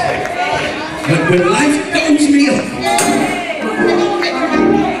 But when life throws me up,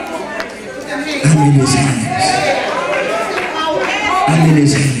 I'm in his hands. I'm in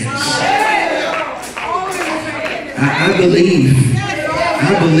his hands. I believe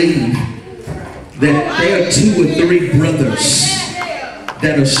that there are 2 or 3 brothers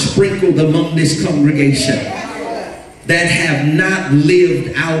that are sprinkled among this congregation that have not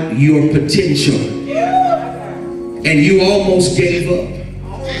lived out your potential, and you almost gave up.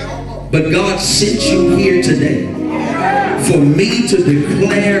 But God sent you here today for me to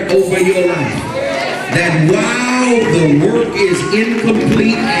declare over your life that while the work is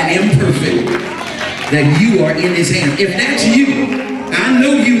incomplete and imperfect, that you are in his hand. If that's you, I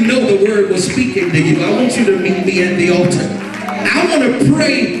know you know the word was speaking to you. I want you to meet me at the altar. I want to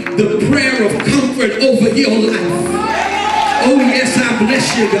pray the prayer of comfort over your life. Oh yes, I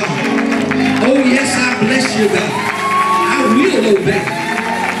bless you, God. Oh yes, I bless you, God. I will obey.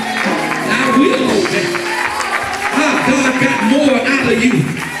 I will obey. God got more out of you.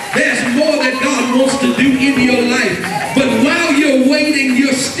 There's more that God wants to do in your life. But while you're waiting,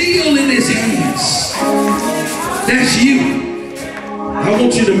 you're still in his hands. That's you. I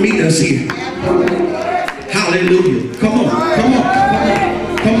want you to meet us here. Hallelujah. Come on, come on, come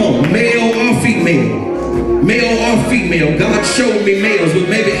on. Come on, male or female. Male or female. God showed me males, but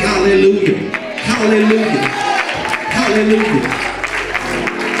maybe hallelujah. Hallelujah. Hallelujah.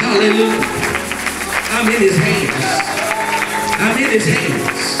 Hallelujah. I'm in his hands. I'm in his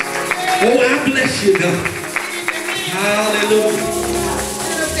hands. Oh, I bless you, God. Hallelujah.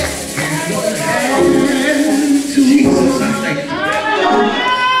 Jesus,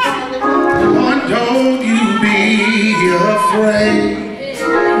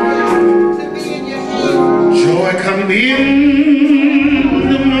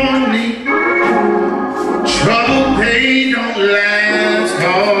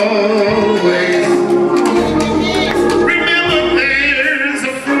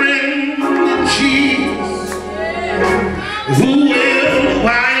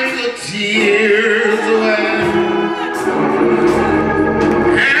 wipe the tears away.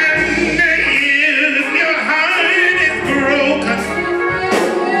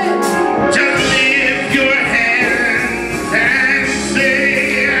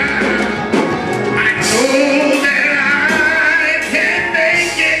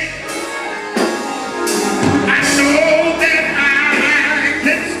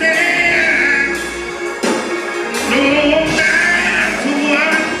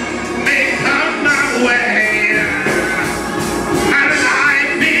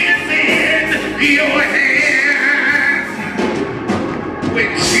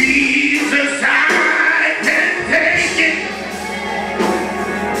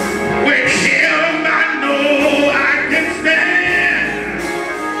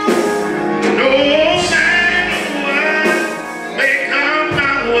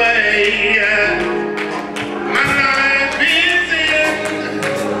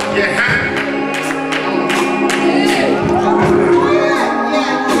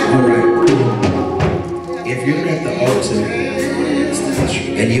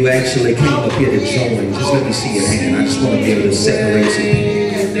 And you actually came up here to join, just let me see your hand. I just want to be able to separate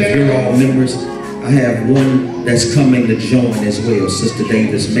it. If you're all members, I have one that's coming to join as well. Sister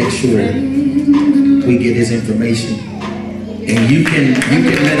Davis, make sure we get his information. And you can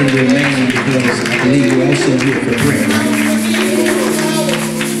let him remain because I believe you're also here for prayer.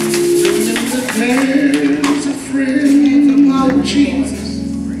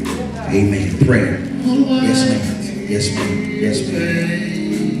 Amen. Prayer. Yes, ma'am. Yes, ma'am. Yes, ma'am.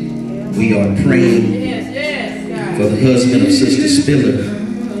 We are praying for the husband of Sister Spiller.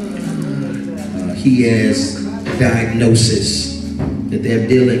 He has a diagnosis that they're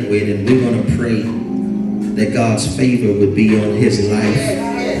dealing with, and we're going to pray that God's favor would be on his life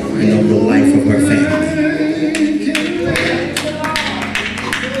and on the life of her family.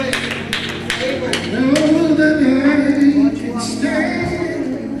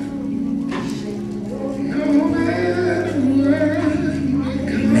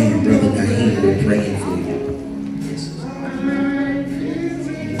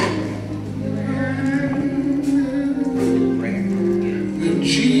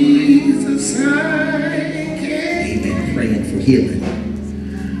 Healing.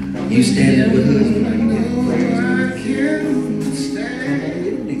 You standing with husband like that?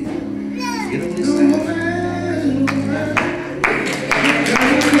 Get on this side.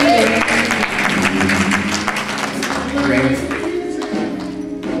 Prayer.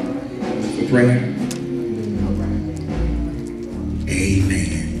 For prayer.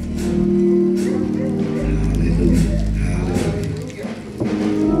 Amen. Hallelujah. Hallelujah.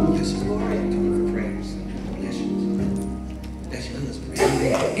 Yes, Lord. Come for prayers. Bless you. That's your husband.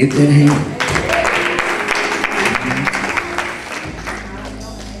 Get that hand.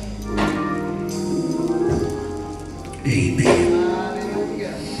 Amen.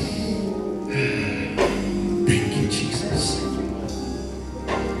 Thank you, Jesus.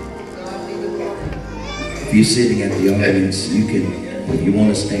 If you're sitting at the audience, you can, if you want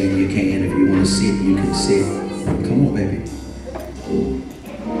to stand, you can. If you want to sit, you can sit. Come on, baby.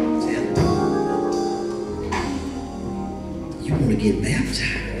 You want to get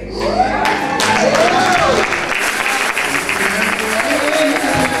baptized.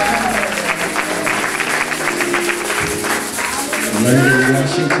 London,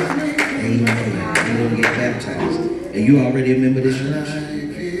 Washington. Amen. You want to get baptized. And you already a member of this church?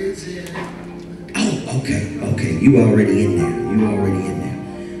 Oh, okay. Okay. You already in there. You already in there.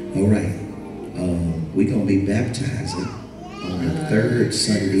 All right. We're going to be baptizing on the 3rd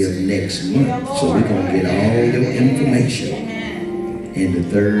Sunday of next month. So we're going to get all your information. And the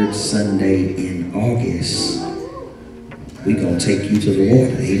 3rd Sunday in August, we're going to take you to the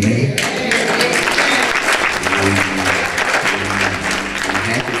water. Amen.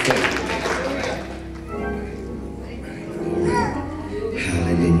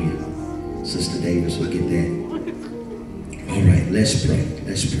 Hallelujah. Sister Davis will get that. All right, let's pray.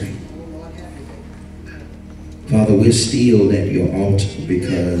 Let's pray. Father, we're still at your altar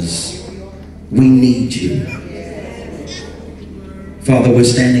because we need you. Father, we're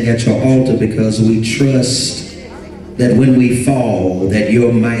standing at your altar because we trust that when we fall, that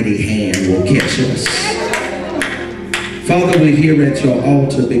your mighty hand will catch us. Father, we're here at your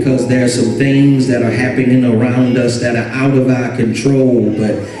altar because there are some things that are happening around us that are out of our control.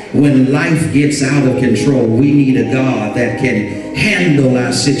 But when life gets out of control, we need a God that can handle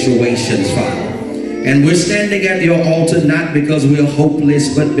our situations, Father. And we're standing at your altar not because we're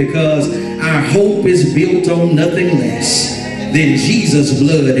hopeless, but because our hope is built on nothing less than Jesus'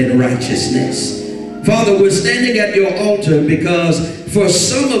 blood and righteousness. Father, we're standing at your altar because for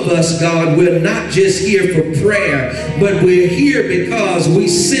some of us, God, we're not just here for prayer, but we're here because we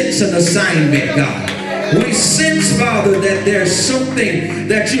sense an assignment, God. We sense, Father, that there's something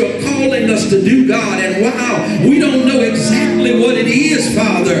that you're calling us to do, God. And while we don't know exactly what it is,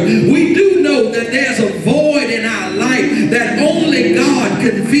 Father, we do know that there's a void in our life that only God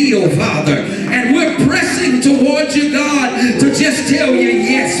can fill, Father. And we're pressing towards you, God, to just tell you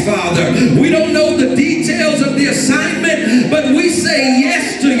yes, Father. We don't know the details of the assignment, but we say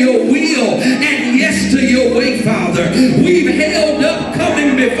yes to your will and yes to your way, Father. We've held up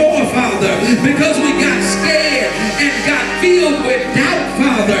coming before, Father, because we got scared and got filled with doubt,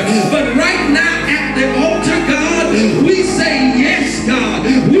 Father. But right now at the altar, God, we say yes, God.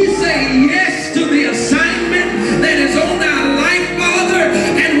 We say yes to the assignment that is on our life, Father,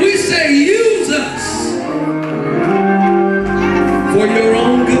 and we say use us for your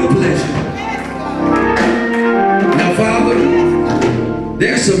own good pleasure. Now, Father,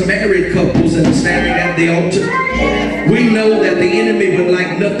 there's some married couples that are standing at the altar. We know that the enemy would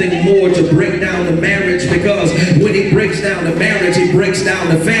like nothing more to break down the marriage, because when he breaks down the marriage, he breaks down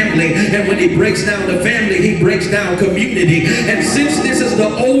the family. And when he breaks down the family, he breaks down community. And since this is the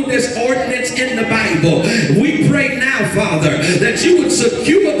oldest ordinance in the Bible, we pray now, Father, that you would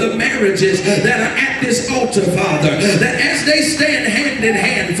secure the marriages that are at this altar, Father, that as they stand hand in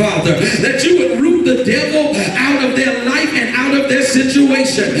hand, Father, that you would root the devil out of their life and out of their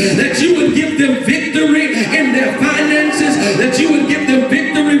situation, that you would give them victory in their finances, that you would give them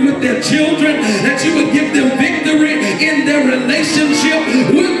victory with their children, that you would give them victory in their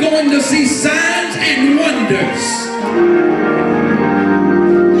relationship. We're going to see signs and wonders.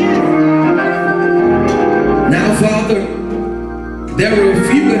 Now, Father, there are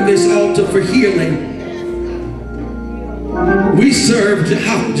a few at this altar for healing. We serve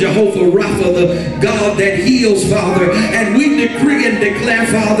Jehovah Rapha, the God that heals, Father, and we decree and declare,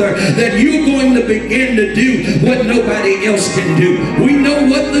 Father, that you're going to begin to do what nobody else can do. We know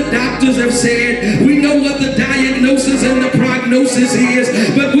what the doctors have said. We know what the diagnosis and the prognosis is,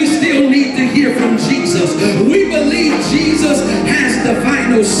 but we still need to hear from Jesus. We believe Jesus has the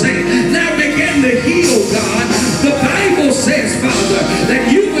final say. Now begin to heal, God. The Bible says, Father,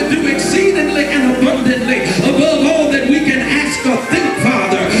 that you would do exceedingly and abundantly above all that we can ask or think,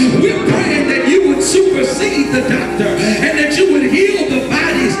 Father. We're praying that you would supersede the doctor and that you would heal the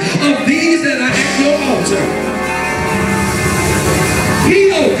bodies of these that are at your altar.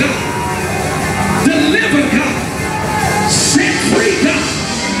 Heal, God. Deliver, God. Set free, God.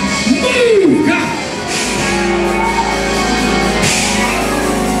 Move, God.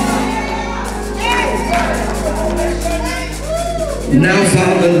 Now,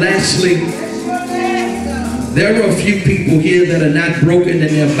 Father, lastly, there are a few people here that are not broken in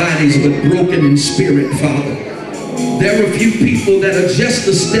their bodies, but broken in spirit, Father. There are a few people that are just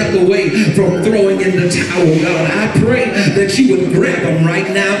a step away from throwing in the towel, God. I pray that you would grab them right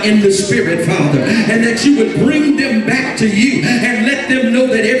now in the spirit, Father, and that you would bring them back to you and let them know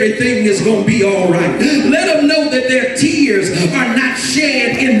that everything is going to be all right. Let them know that their tears are not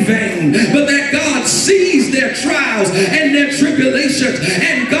shed in vain, but that God sees their trials and their tribulations,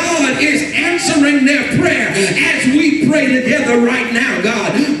 and God is answering their prayer as we pray together right now,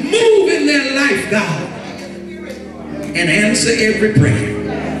 God. Move in their life, God, and answer every prayer.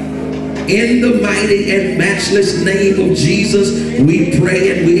 In the mighty and matchless name of Jesus, we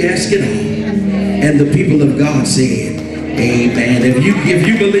pray and we ask it all. And the people of God said, amen. If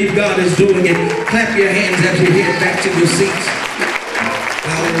you believe God is doing it, clap your hands as you head back to your seats.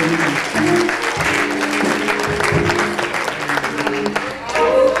 Hallelujah.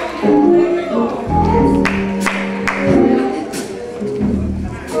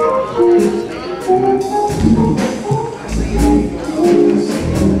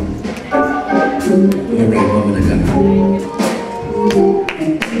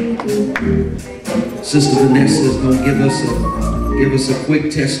 Sister Vanessa is going to give us a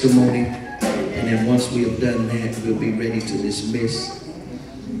quick testimony, and then once we have done that, we'll be ready to dismiss.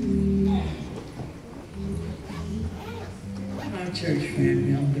 Our church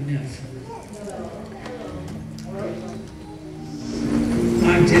family, I'm Vanessa.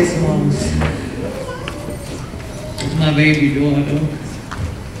 I just lost my baby daughter.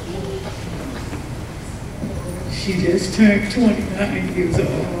 She just turned 29 years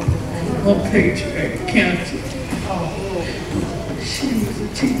old. On Patriot County. She was a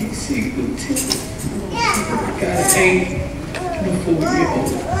TDC lieutenant. Got an 8 and a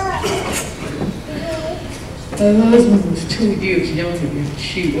 4-year-old. Her husband was 2 years younger than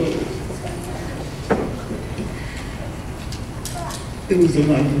she was. There was a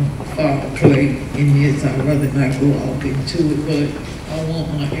lot of father play in this. I'd rather not go off into it, but I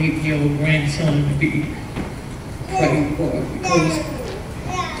want my 8-year-old grandson to be prayed for because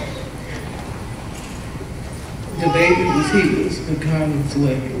the baby was his, but Kyle's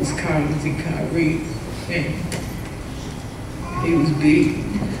way. It was Kyle's and Kyrie, and he was big.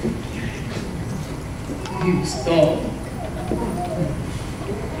 He was tall.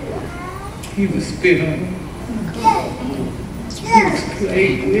 He was spit on. He was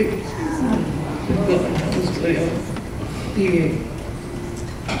played with. God knows well. He had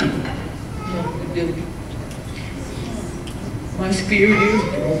nothing to do. My spirit is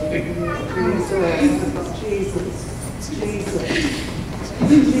broken.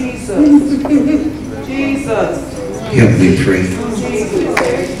 Jesus. Help me pray.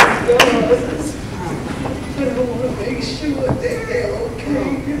 But I want to make sure that they're okay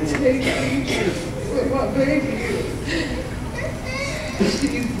to take me where my baby is.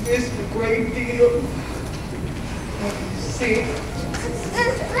 She's missed a great deal. Sick.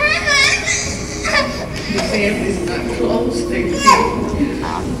 The family's not close, they feel.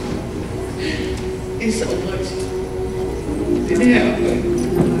 It's so much that happened.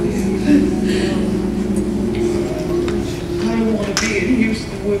 I don't want to be in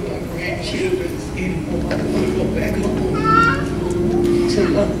Houston with my grandchildren anymore. I want to go back home to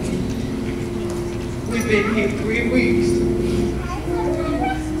London. We've been here 3 weeks.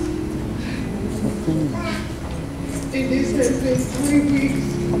 And this has been 3 weeks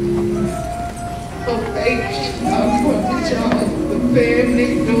of faith. I'm from the job, the family,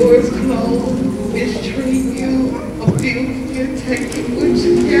 doors closed, mistreating you, abusing you, taking what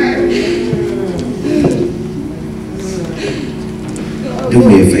you got. Do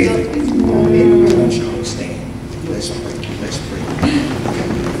me a favor. I want y'all to stand. Let's pray.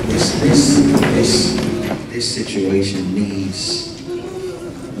 This situation needs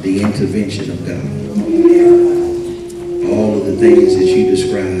the intervention of God. All of the things that you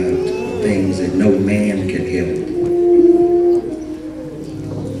described, things that no man can help.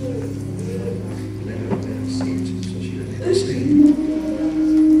 Let her see it so she doesn't understand.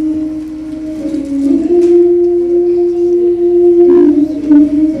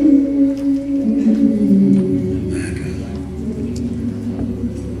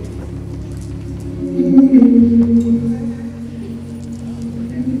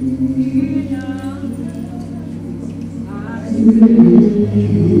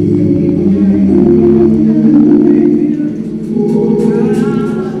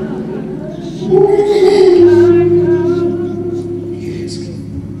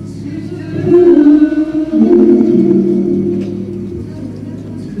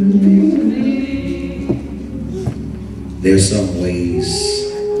 There's some ways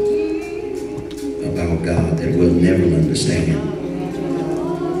about God that we'll never understand.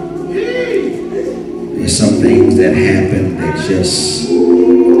 There's some things that happen that just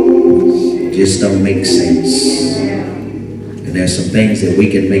don't make sense. And there's some things that we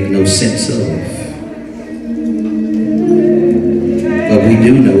can make no sense of. But we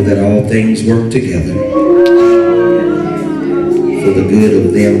do know that all things work together for the good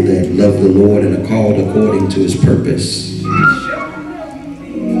of them that love the Lord and are called according to his purpose.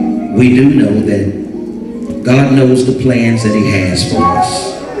 We do know that God knows the plans that he has for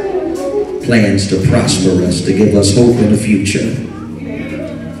us. Plans to prosper us, to give us hope in the future.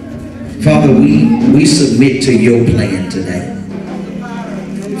 Father, we submit to your plan today.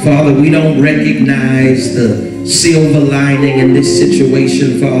 Father, we don't recognize the silver lining in this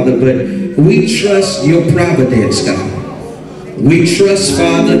situation, Father, but we trust your providence, God. We trust,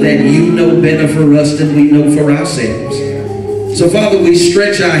 Father, that you know better for us than we know for ourselves. So, Father, we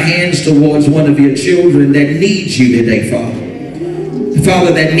stretch our hands towards one of your children that needs you today, Father.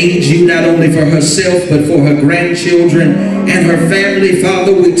 Father, that needs you not only for herself, but for her grandchildren and her family.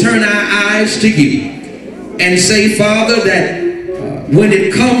 Father, we turn our eyes to you and say, Father, that when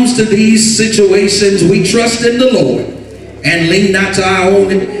it comes to these situations, we trust in the Lord and lean not to our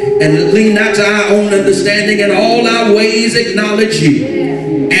own understanding. In all our ways acknowledge you,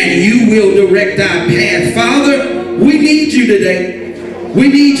 and you will direct our path. Father, we need you today. We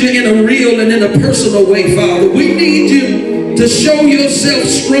need you in a real and in a personal way, Father. We need you to show yourself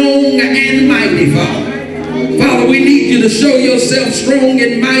strong and mighty, Father. Father, we need you to show yourself strong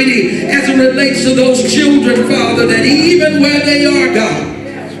and mighty as it relates to those children, Father, that even where they are, God,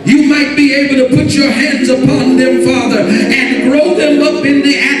 you might be able to put your hands upon them, Father, and grow them up in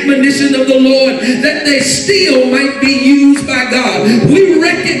the admonition of the Lord, that they still might be used by God. We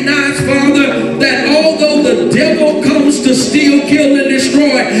recognize, Father, that although the devil comes to steal, kill, and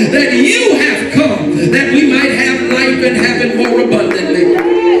destroy, that you have come that we might have life and have it more abundantly.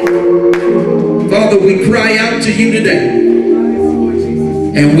 Father, we cry out to you today.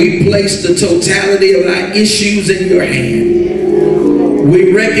 And we place the totality of our issues in your hand.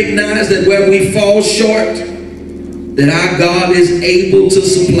 We recognize that where we fall short, that our God is able to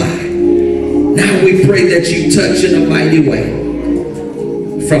supply. Now we pray that you touch in a mighty way.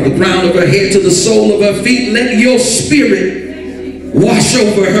 From the crown of her head to the sole of her feet, let your spirit wash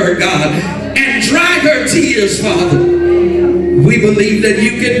over her, God, and dry her tears, Father. We believe that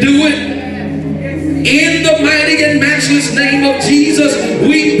you can do it. In the mighty and matchless name of Jesus,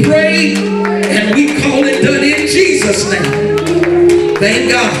 we pray and we call it done in Jesus' name.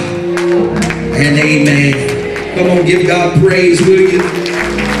 Thank God and amen. Come on, give God praise, will you?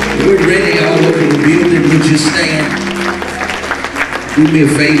 We're ready all over the building. Would you stand? Do me a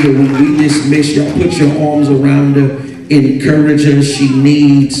favor when we dismiss, y'all put your arms around her, encourage her. She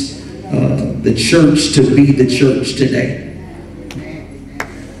needs the church to be the church today.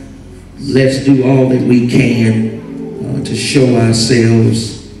 Let's do all that we can to show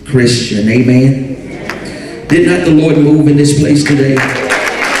ourselves Christian. Amen. Did not the Lord move in this place today?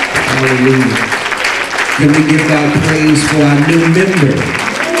 Hallelujah. Can we give God praise for our new member?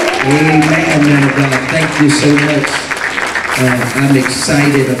 Amen, man of God. Thank you so much. I'm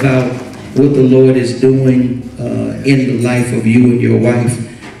excited about what the Lord is doing in the life of you and your wife.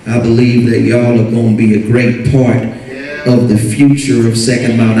 I believe that y'all are going to be a great part of the future of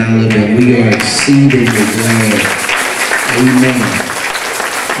Second Mount Olive, and we are exceedingly glad. Amen.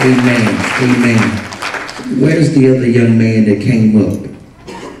 Amen. Amen. Where's the other young man that came up?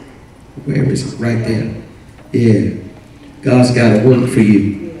 Where is it? Right there. Yeah. God's got to work for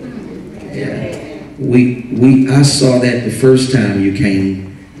you. Yeah. I saw that the first time you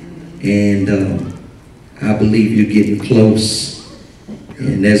came, and I believe you're getting close,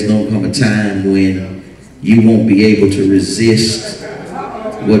 and there's going to come a time when you won't be able to resist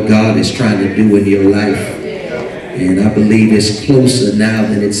what God is trying to do in your life. And I believe it's closer now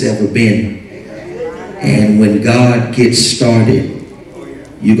than it's ever been. And when God gets started,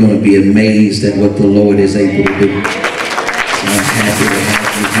 you're going to be amazed at what the Lord is able to do. So I'm happy to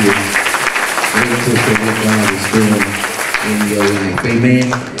have you here. Grateful for what God is doing in your life. Amen.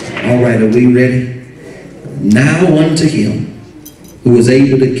 All right, are we ready? Now unto him who is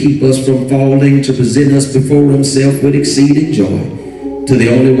able to keep us from falling, to present us before himself with exceeding joy. To the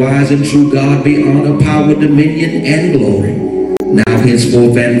only wise and true God be honor, power, dominion, and glory, now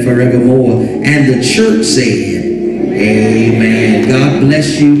henceforth and forevermore. And the church said, amen. God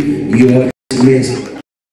bless you. You are dismissed.